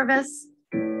forest service.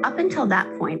 Up until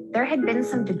that point, there had been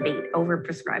some debate over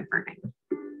prescribed burning.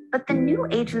 But the new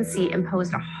agency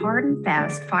imposed a hard and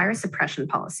fast fire suppression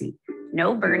policy.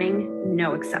 No burning,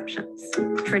 no exceptions.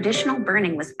 Traditional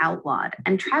burning was outlawed,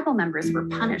 and tribal members were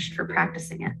punished for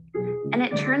practicing it. And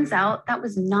it turns out that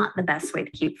was not the best way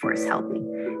to keep forests healthy.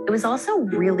 It was also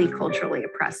really culturally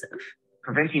oppressive.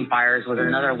 Preventing fires was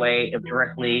another way of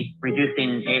directly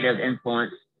reducing native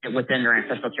influence within their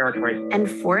ancestral territories. And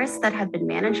forests that had been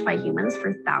managed by humans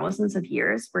for thousands of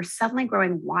years were suddenly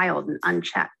growing wild and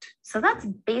unchecked. So that's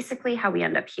basically how we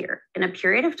end up here, in a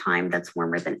period of time that's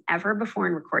warmer than ever before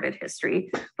in recorded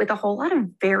history, with a whole lot of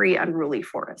very unruly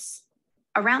forests.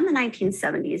 Around the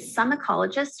 1970s, some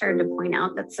ecologists started to point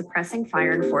out that suppressing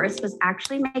fire in forests was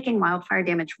actually making wildfire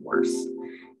damage worse.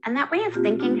 And that way of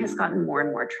thinking has gotten more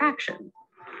and more traction.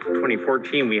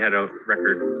 2014, we had a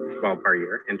record wildfire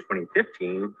year. In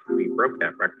 2015, we broke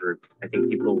that record. I think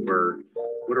people were,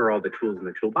 what are all the tools in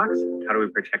the toolbox? How do we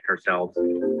protect ourselves?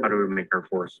 How do we make our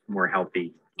forest more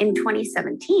healthy? In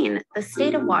 2017, the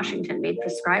state of Washington made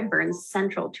prescribed burns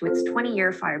central to its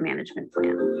 20-year fire management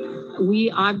plan.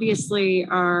 We obviously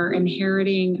are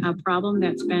inheriting a problem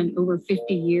that's been over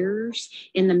 50 years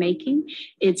in the making.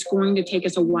 It's going to take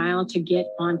us a while to get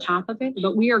on top of it,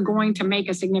 but we are going to make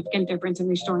a significant difference in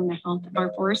restoring the health of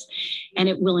our forests, and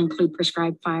it will include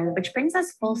prescribed fire. Which brings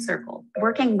us full circle,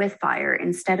 working with fire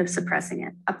instead of suppressing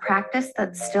it, a practice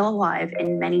that's still alive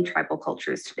in many tribal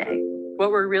cultures today.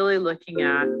 What we're really looking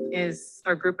at is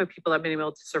a group of people that have been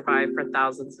able to survive for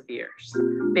thousands of years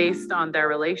based on their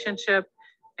relationship,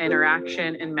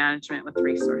 interaction, and management with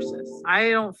resources. I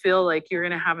don't feel like you're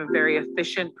going to have a very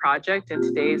efficient project in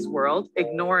today's world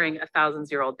ignoring a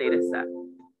thousands-year-old data set.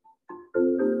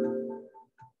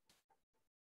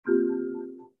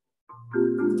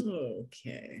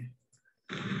 Okay.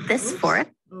 This fourth.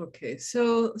 Okay,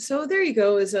 so there you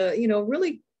go, is a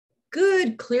really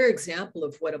good, clear example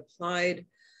of what applied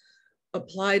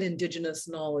Indigenous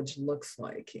knowledge looks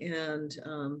like. And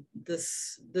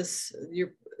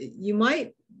you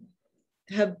might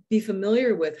be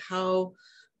familiar with how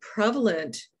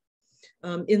prevalent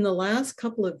in the last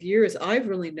couple of years. I've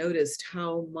really noticed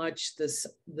how much this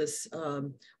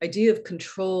idea of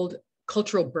controlled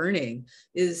cultural burning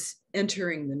is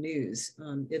entering the news.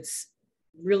 It's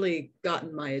really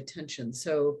gotten my attention.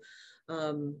 So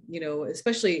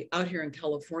especially out here in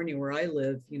California where I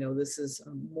live, this is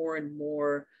more and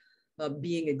more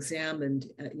being examined,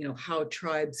 how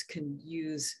tribes can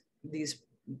use these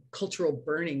cultural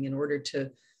burning in order to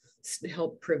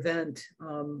help prevent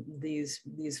these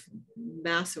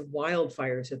massive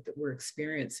wildfires that we're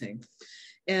experiencing.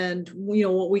 And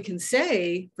what we can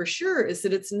say for sure is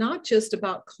that it's not just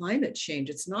about climate change.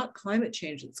 It's not climate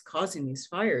change that's causing these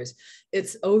fires.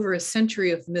 It's over a century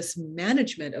of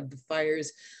mismanagement of the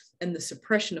fires and the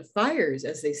suppression of fires,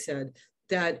 as they said,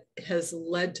 that has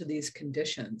led to these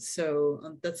conditions.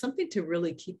 So that's something to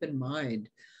really keep in mind,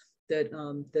 that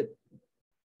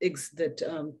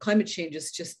climate change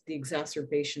is just the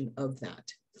exacerbation of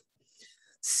that.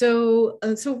 So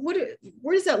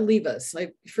where does that leave us?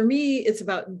 Like, for me, it's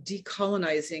about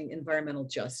decolonizing environmental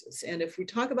justice. And if we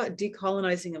talk about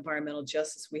decolonizing environmental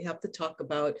justice, we have to talk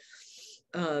about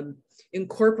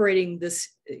incorporating this,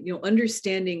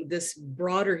 understanding this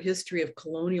broader history of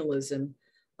colonialism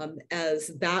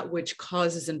as that which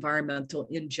causes environmental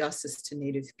injustice to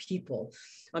Native people.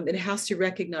 It has to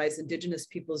recognize Indigenous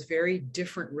people's very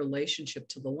different relationship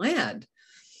to the land.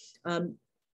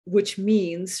 Which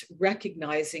means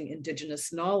recognizing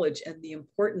Indigenous knowledge and the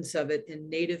importance of it in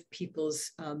Native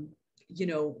people's,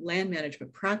 land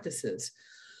management practices.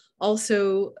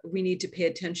 Also, we need to pay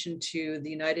attention to the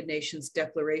United Nations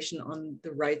Declaration on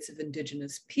the Rights of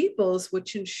Indigenous Peoples,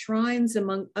 which enshrines,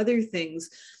 among other things,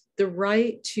 the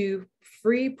right to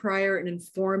free, prior, and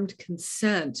informed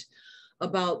consent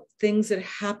about things that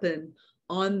happen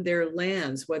on their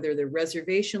lands, whether they're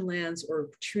reservation lands or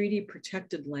treaty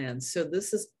protected lands. So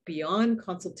this is beyond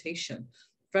consultation.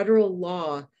 Federal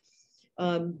law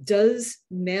does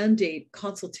mandate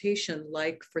consultation,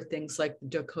 like for things like the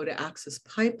Dakota Access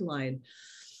Pipeline,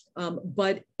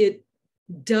 but it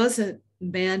doesn't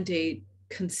mandate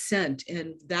consent.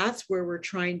 And that's where we're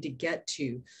trying to get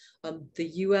to. The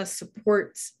US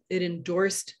supports, it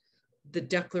endorsed the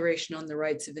Declaration on the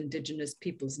Rights of Indigenous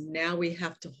Peoples. Now we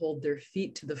have to hold their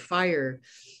feet to the fire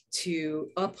to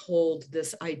uphold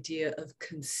this idea of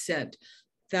consent.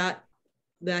 That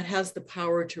has the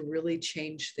power to really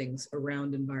change things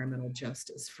around environmental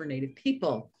justice for Native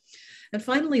people. And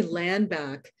finally, land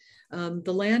back.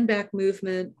 The land back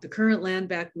movement, the current land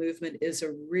back movement, is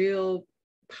a real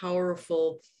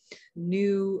powerful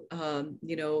new,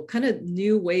 kind of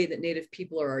new way that Native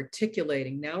people are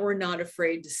articulating. Now we're not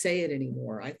afraid to say it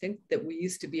anymore. I think that we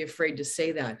used to be afraid to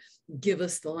say that, give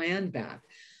us the land back.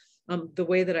 The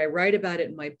way that I write about it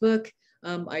in my book,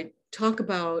 I talk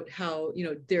about how,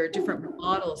 there are different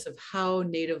models of how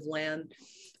Native land,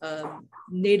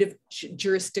 Native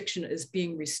jurisdiction is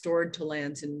being restored to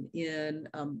lands in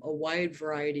a wide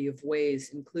variety of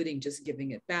ways, including just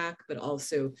giving it back, but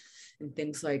also in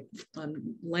things like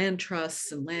land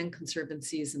trusts and land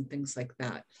conservancies and things like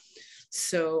that.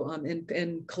 So,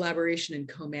 and collaboration and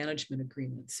co-management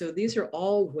agreements. So these are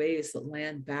all ways that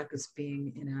land back is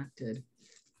being enacted.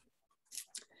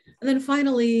 And then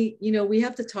finally, we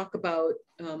have to talk about,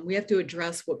 we have to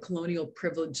address what colonial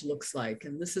privilege looks like.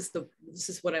 And this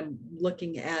is what I'm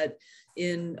looking at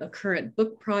in a current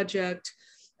book project.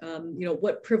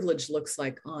 what privilege looks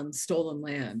like on stolen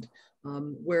land,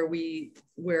 where we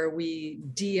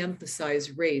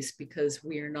de-emphasize race because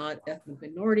we are not ethnic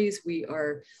minorities, we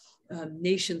are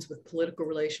nations with political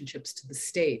relationships to the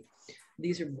state.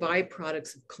 These are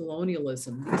byproducts of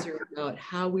colonialism. These are about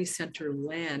how we center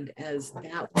land as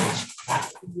that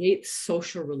which creates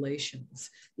social relations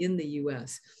in the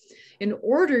US in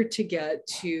order to get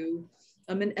to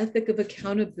an ethic of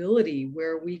accountability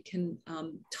where we can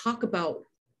talk about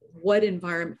what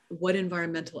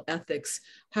environmental ethics,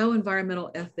 how environmental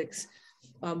ethics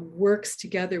works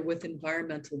together with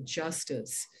environmental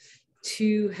justice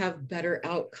to have better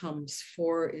outcomes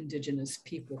for Indigenous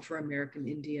people, for American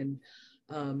Indian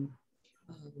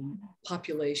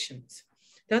populations.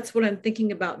 That's what I'm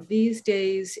thinking about these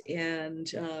days.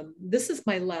 And this is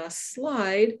my last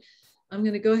slide. I'm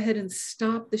going to go ahead and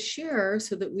stop the share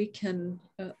so that we can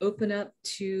open up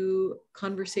to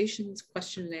conversations,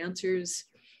 question and answers.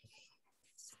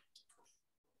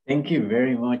 Thank you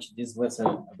very much. This was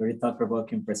a very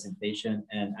thought-provoking presentation,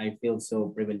 and I feel so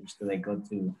privileged that I got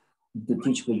to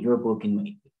teach with your book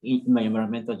in my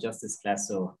environmental justice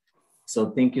class.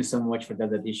 So thank you so much for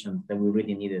that addition that we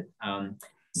really needed.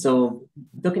 So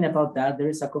talking about that, there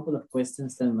is a couple of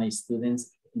questions that my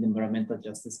students in the environmental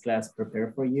justice class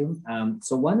prepared for you.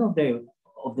 So one of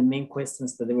the main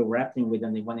questions that they were grappling with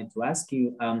and they wanted to ask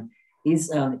you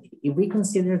is if we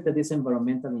consider that these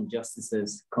environmental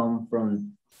injustices come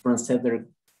from settler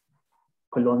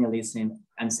colonialism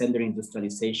and settler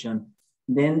industrialization,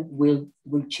 then will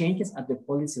changes at the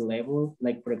policy level,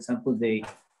 like for example, the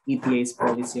EPA's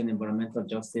policy on environmental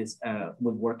justice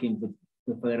with working with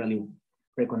federally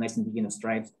recognized indigenous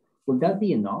tribes, will that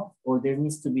be enough? Or there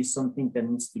needs to be something that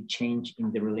needs to change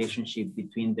in the relationship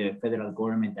between the federal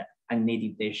government and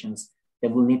Native nations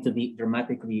that will need to be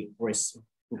dramatically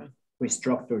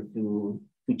restructured to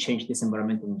change these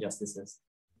environmental injustices?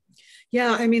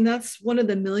 Yeah, I mean, that's one of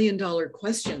the million-dollar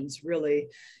questions, really,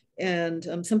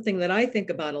 and something that I think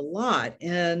about a lot.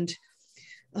 And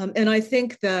I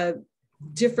think that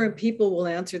different people will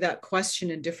answer that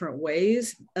question in different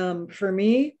ways. For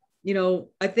me,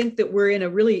 I think that we're in a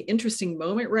really interesting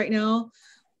moment right now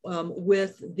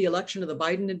with the election of the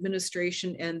Biden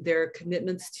administration and their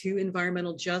commitments to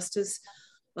environmental justice.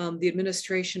 The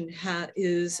administration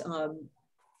is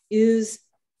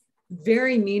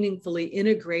very meaningfully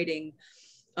integrating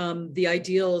the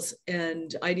ideals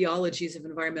and ideologies of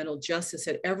environmental justice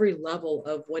at every level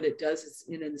of what it does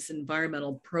in its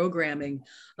environmental programming.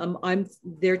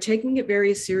 They're taking it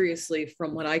very seriously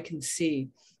from what I can see.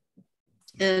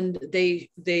 And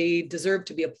they deserve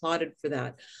to be applauded for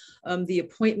that. The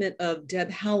appointment of Deb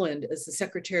Haaland as the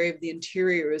Secretary of the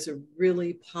Interior is a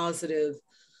really positive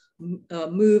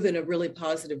move in a really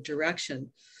positive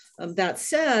direction. That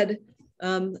said,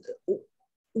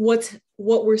 what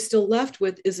we're still left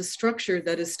with is a structure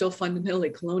that is still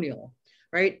fundamentally colonial,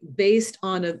 right? Based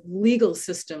on a legal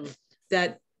system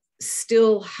that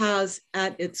still has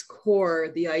at its core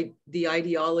the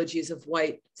ideologies of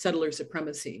white settler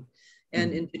supremacy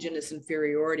and indigenous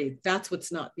inferiority. That's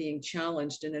what's not being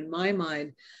challenged. And in my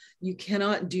mind, you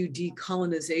cannot do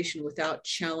decolonization without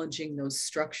challenging those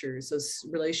structures, those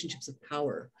relationships of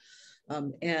power.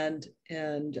 And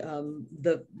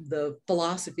the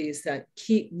philosophies that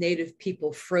keep Native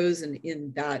people frozen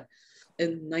in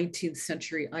 19th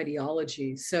century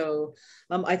ideology. So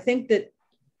I think that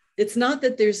it's not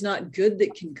that there's not good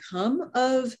that can come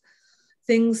of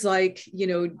things like,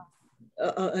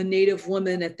 a Native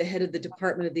woman at the head of the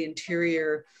Department of the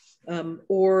Interior,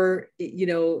 or,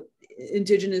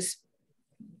 indigenous,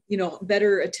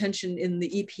 better attention in the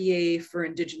EPA for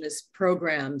indigenous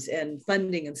programs and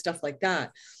funding and stuff like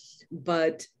that.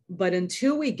 But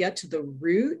until we get to the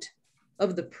root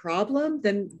of the problem,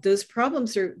 then those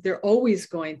problems they're always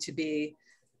going to be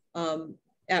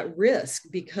at risk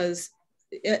because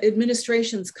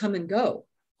administrations come and go.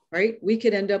 Right? We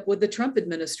could end up with the Trump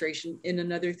administration in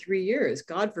another 3 years,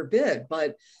 God forbid,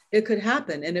 but it could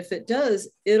happen. And if it does,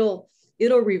 it'll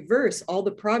reverse all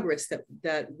the progress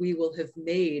that we will have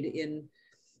made in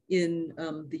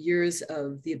the years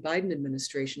of the Biden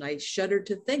administration. I shudder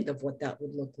to think of what that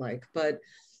would look like, but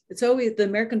it's always, the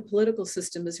American political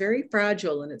system is very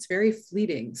fragile and it's very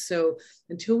fleeting. So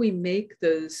until we make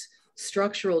those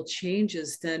structural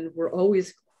changes, then we're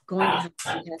always going to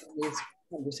have these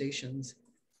conversations.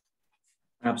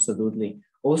 Absolutely.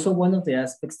 Also, one of the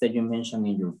aspects that you mentioned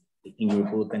in your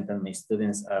book and that my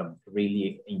students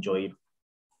really enjoy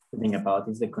thinking about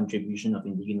is the contribution of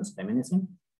Indigenous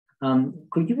feminism.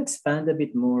 Could you expand a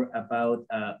bit more about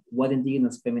what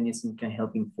Indigenous feminism can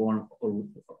help inform or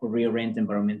reorient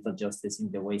environmental justice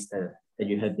in the ways that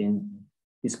you have been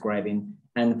describing,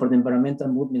 and for the environmental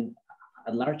movement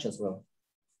at large as well?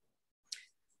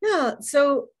 Yeah,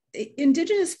 so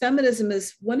Indigenous feminism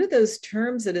is one of those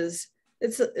terms that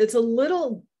it's a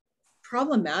little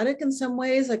problematic in some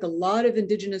ways. Like a lot of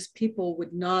Indigenous people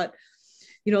would not,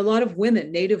 a lot of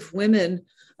women, Native women,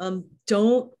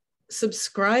 don't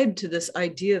subscribe to this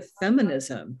idea of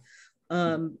feminism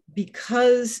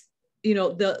because,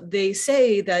 they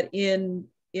say that in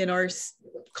our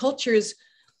cultures,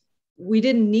 we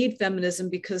didn't need feminism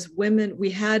because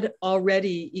we had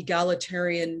already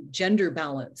egalitarian gender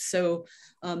balance. So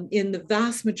in the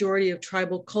vast majority of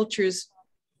tribal cultures,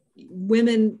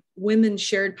 women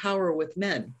shared power with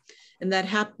men, and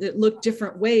it looked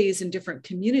different ways in different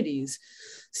communities.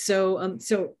 So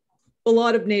a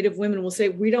lot of Native women will say,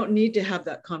 we don't need to have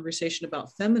that conversation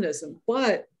about feminism.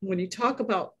 But when you talk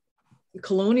about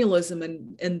colonialism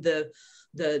and the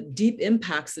deep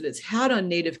impacts that it's had on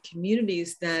Native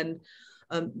communities, then,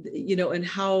 and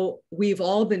how we've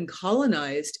all been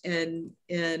colonized and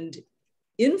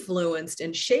influenced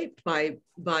and shaped by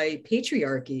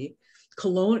patriarchy,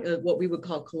 what we would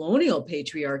call colonial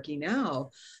patriarchy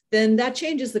now, then that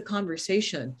changes the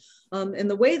conversation. And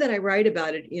the way that I write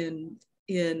about it in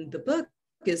the book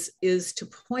is to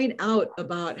point out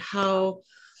about how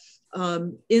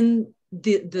in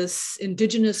this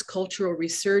Indigenous cultural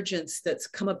resurgence that's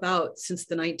come about since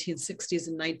the 1960s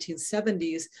and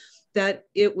 1970s, that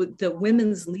the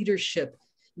women's leadership,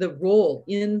 the role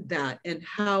in that, and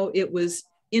how it was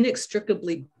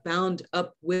inextricably bound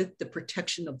up with the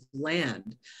protection of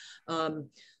land.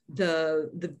 The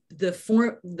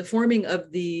forming of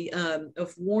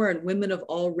WARN, Women of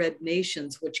All Red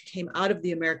Nations, which came out of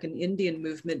the American Indian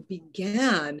movement,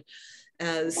 began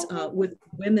as with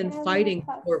women fighting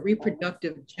for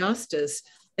reproductive justice,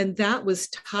 and that was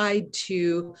tied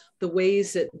to the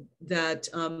ways that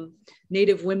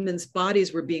Native women's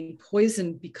bodies were being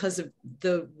poisoned because of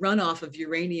the runoff of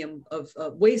uranium, of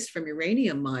waste from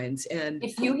uranium mines. And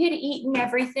if you had eaten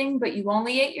everything, but you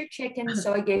only ate your chicken,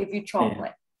 so I gave you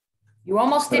chocolate. You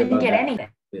almost didn't get anything.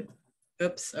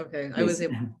 Oops. Okay, I was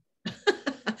able.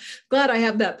 Glad I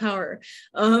have that power.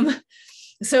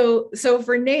 So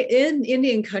in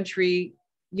Indian country,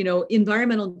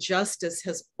 environmental justice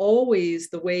has always,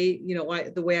 the way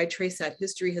I trace that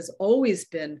history has always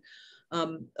been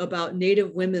about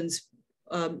Native women's,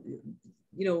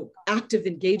 active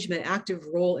engagement, active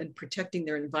role in protecting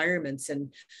their environments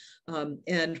and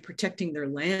protecting their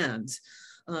lands.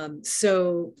 And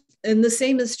the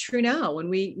same is true now when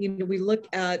we look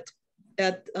at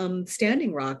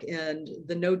Standing Rock and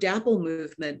the No DAPL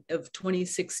movement of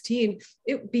 2016.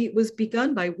 It was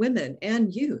begun by women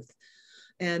and youth,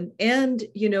 and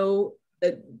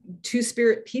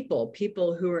two-spirit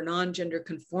people who are non-gender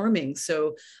conforming.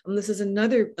 So this is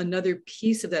another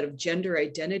piece of that, of gender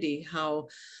identity. How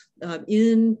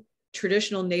in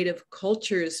traditional Native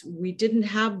cultures, we didn't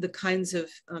have the kinds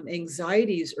of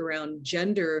anxieties around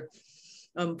gender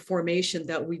formation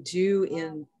that we do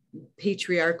in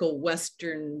patriarchal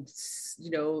Western,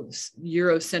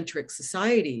 Eurocentric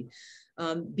society,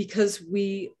 because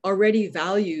we already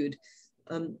valued,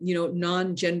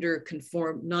 non-gender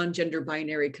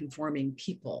binary conforming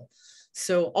people.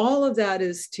 So all of that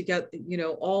is to get,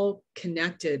 all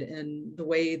connected in the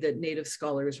way that Native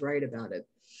scholars write about it.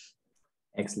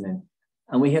 Excellent.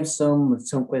 And we have some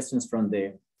questions from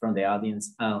the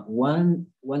audience. One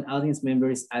audience member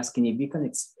is asking if you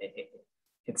can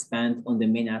expand on the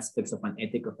main aspects of an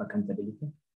ethic of accountability.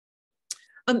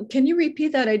 Can you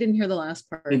repeat that? I didn't hear the last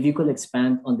part. If you could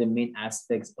expand on the main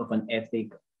aspects of an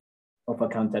ethic of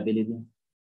accountability.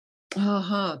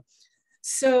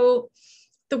 So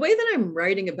the way that I'm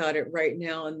writing about it right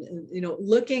now, and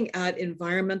looking at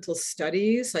environmental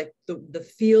studies, like the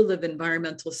field of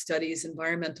environmental studies,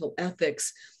 environmental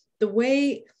ethics, the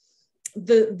way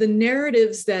the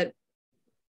narratives that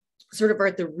sort of are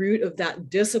at the root of that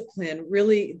discipline,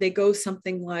 really, they go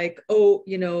something like,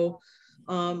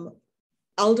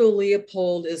 Aldo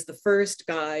Leopold is the first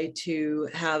guy to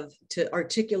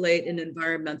articulate an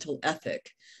environmental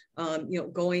ethic.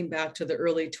 Going back to the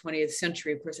early 20th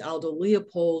century, of course, Aldo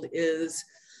Leopold is,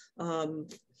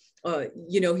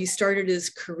 he started his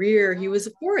career, he was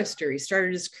a forester. He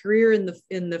started his career in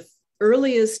the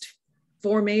earliest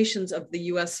formations of the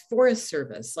U.S. Forest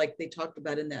Service, like they talked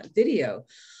about in that video,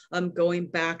 going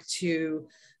back to,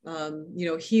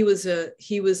 he was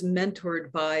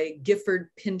mentored by Gifford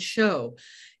Pinchot,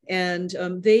 and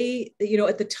they,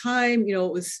 at the time, it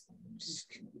was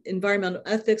environmental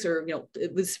ethics, or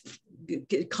it was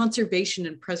conservation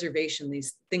and preservation,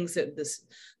 these things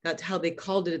that's how they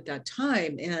called it at that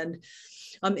time, and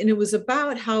it was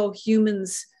about how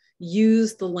humans,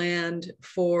 use the land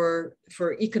for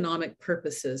economic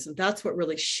purposes. And that's what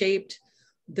really shaped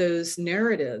those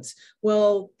narratives.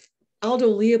 Well, Aldo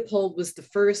Leopold was the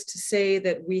first to say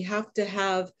that we have to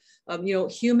have,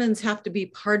 humans have to be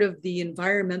part of the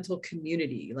environmental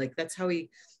community. Like that's how he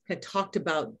had talked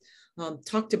about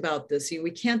this.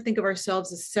 We can't think of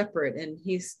ourselves as separate. And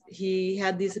he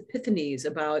had these epiphanies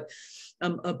about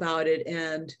it.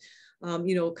 And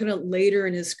kind of later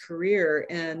in his career,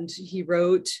 and he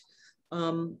wrote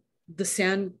the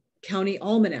Sand County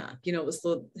Almanac.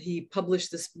 He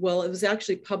published this, well, it was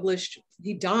actually published,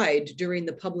 he died during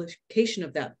the publication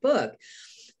of that book.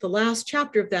 The last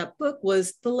chapter of that book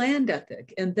was the land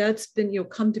ethic. And that's been,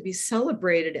 come to be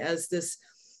celebrated as this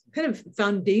kind of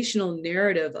foundational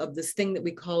narrative of this thing that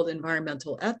we called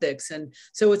environmental ethics. And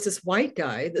so it's this white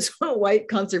guy, this white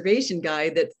conservation guy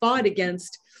that fought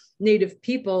against Native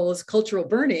people's cultural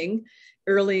burning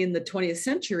early in the 20th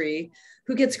century,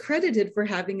 who gets credited for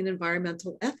having an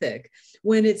environmental ethic,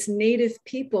 when it's Native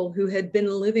people who had been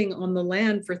living on the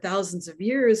land for thousands of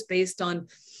years based on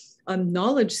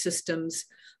knowledge systems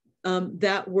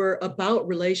that were about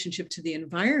relationship to the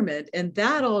environment. And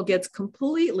that all gets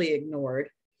completely ignored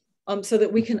so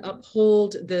that we can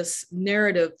uphold this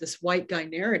narrative, this white guy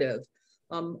narrative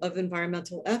of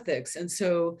environmental ethics. And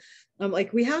so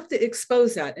we have to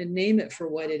expose that and name it for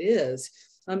what it is.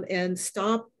 And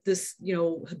stop this,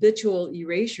 habitual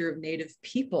erasure of Native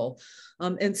people.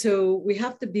 And so we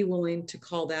have to be willing to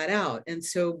call that out. And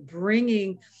so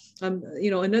bringing,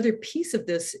 another piece of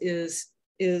this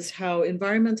is how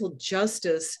environmental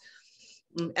justice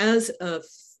as a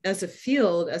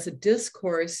field, as a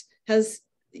discourse has,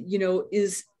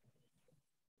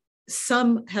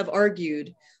 some have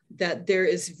argued that there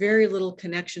is very little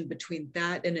connection between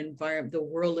that and the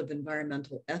world of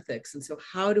environmental ethics. And so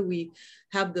how do we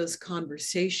have those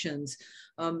conversations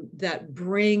that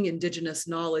bring Indigenous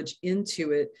knowledge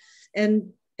into it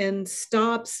and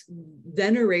stops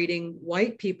venerating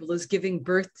white people as giving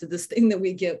birth to this thing that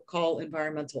we call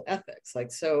environmental ethics?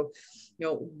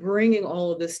 Bringing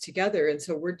all of this together. And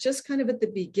so we're just kind of at the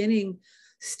beginning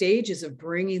stages of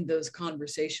bringing those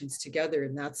conversations together.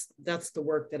 And that's the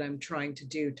work that I'm trying to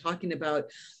do, talking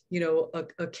about,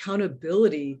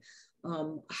 accountability.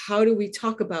 How do we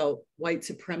talk about white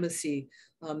supremacy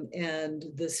and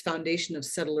this foundation of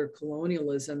settler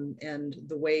colonialism and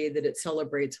the way that it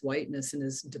celebrates whiteness and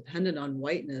is dependent on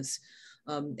whiteness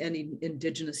and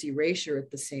Indigenous erasure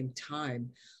at the same time,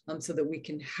 so that we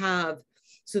can have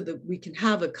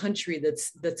a country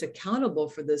that's accountable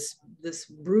for this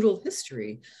brutal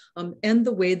history and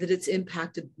the way that it's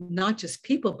impacted not just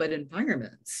people, but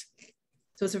environments.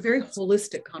 So it's a very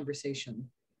holistic conversation.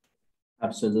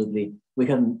 Absolutely. We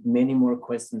have many more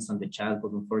questions on the chat,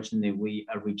 but unfortunately we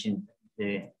are reaching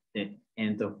the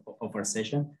end of our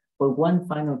session. But one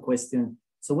final question.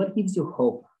 So what gives you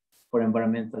hope for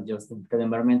environmental justice, that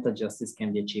environmental justice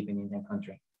can be achieved in Indian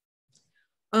country?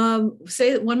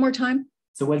 Say it one more time.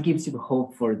 So what gives you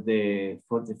hope for the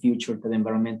future that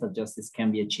environmental justice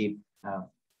can be achieved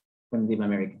for Native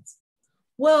Americans?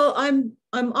 Well,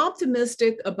 I'm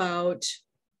optimistic about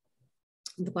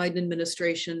the Biden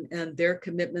administration and their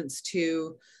commitments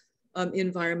to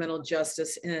environmental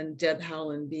justice, and Deb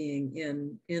Haaland being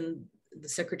in the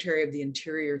Secretary of the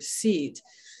Interior seat.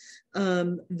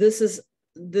 This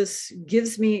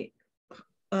gives me.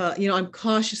 I'm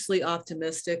cautiously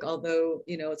optimistic, although,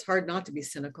 it's hard not to be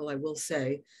cynical, I will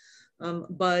say.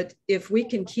 But if we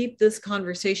can keep this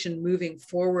conversation moving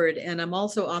forward, and I'm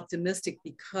also optimistic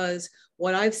because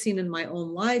what I've seen in my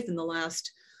own life in the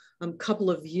last couple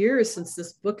of years since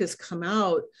this book has come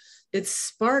out, it's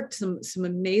sparked some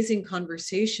amazing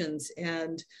conversations.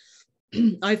 And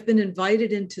I've been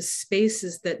invited into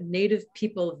spaces that Native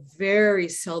people very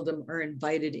seldom are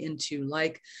invited into,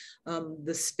 like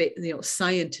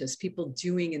scientists, people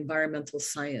doing environmental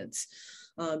science,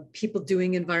 people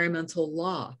doing environmental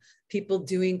law, people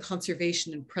doing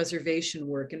conservation and preservation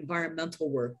work, environmental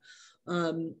work.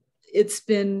 It's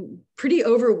been pretty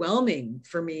overwhelming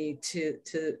for me to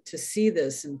see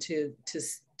this and to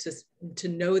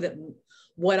know that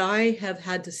what I have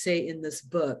had to say in this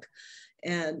book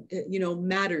and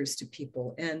matters to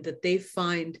people, and that they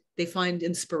find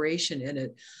inspiration in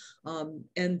it,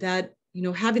 and that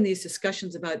having these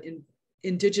discussions about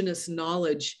Indigenous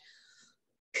knowledge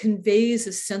conveys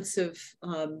a sense of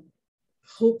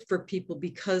hope for people,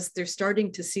 because they're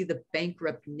starting to see the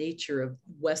bankrupt nature of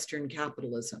Western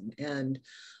capitalism and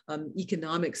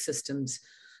economic systems,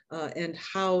 and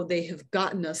how they have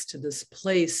gotten us to this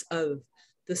place of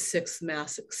the sixth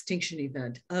mass extinction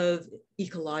event, of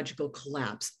ecological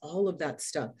collapse, all of that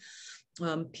stuff.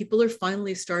 people are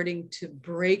finally starting to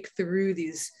break through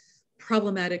these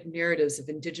problematic narratives of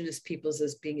Indigenous peoples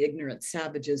as being ignorant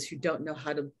savages who don't know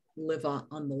how to live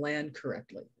on the land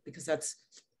correctly, because that's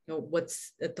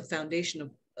what's at the foundation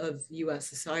of US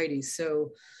society.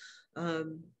 So,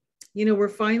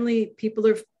 people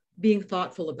are being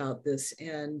thoughtful about this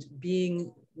and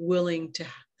being willing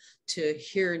to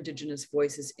hear Indigenous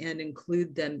voices and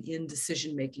include them in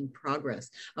decision-making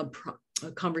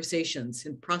conversations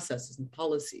and processes and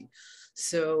policy.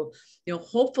 So,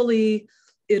 hopefully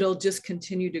it'll just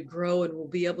continue to grow and we'll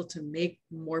be able to make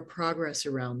more progress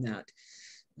around that.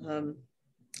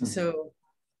 So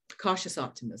cautious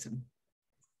optimism.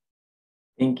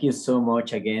 Thank you so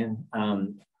much again.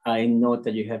 I know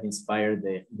that you have inspired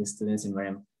the students in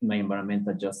my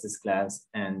environmental justice class,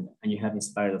 and you have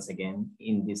inspired us again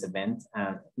in this event.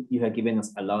 You have given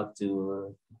us a lot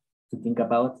to think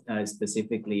about,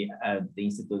 specifically at the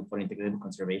Institute for Integrated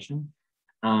Conservation.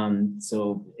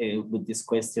 With these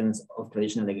questions of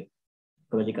traditional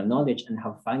ecological knowledge and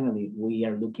how finally we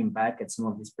are looking back at some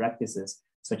of these practices,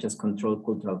 such as controlled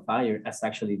cultural fire, as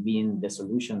actually being the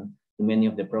solution to many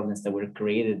of the problems that were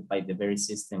created by the very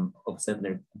system of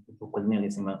settler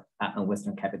colonialism and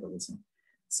Western capitalism.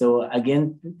 So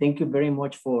again, thank you very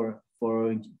much for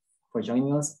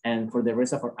joining us, and for the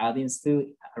rest of our audience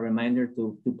too, a reminder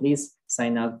to please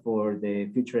sign up for the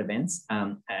future events.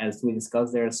 As we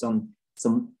discussed, there are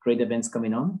some great events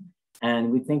coming on.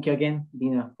 And we thank you again,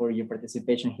 Dina, for your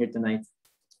participation here tonight.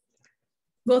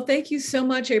 Well, thank you so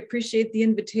much. I appreciate the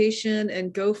invitation,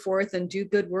 and go forth and do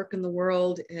good work in the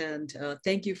world. And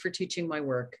thank you for teaching my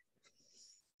work.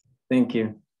 Thank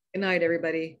you. Good night,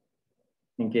 everybody.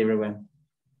 Thank you, everyone.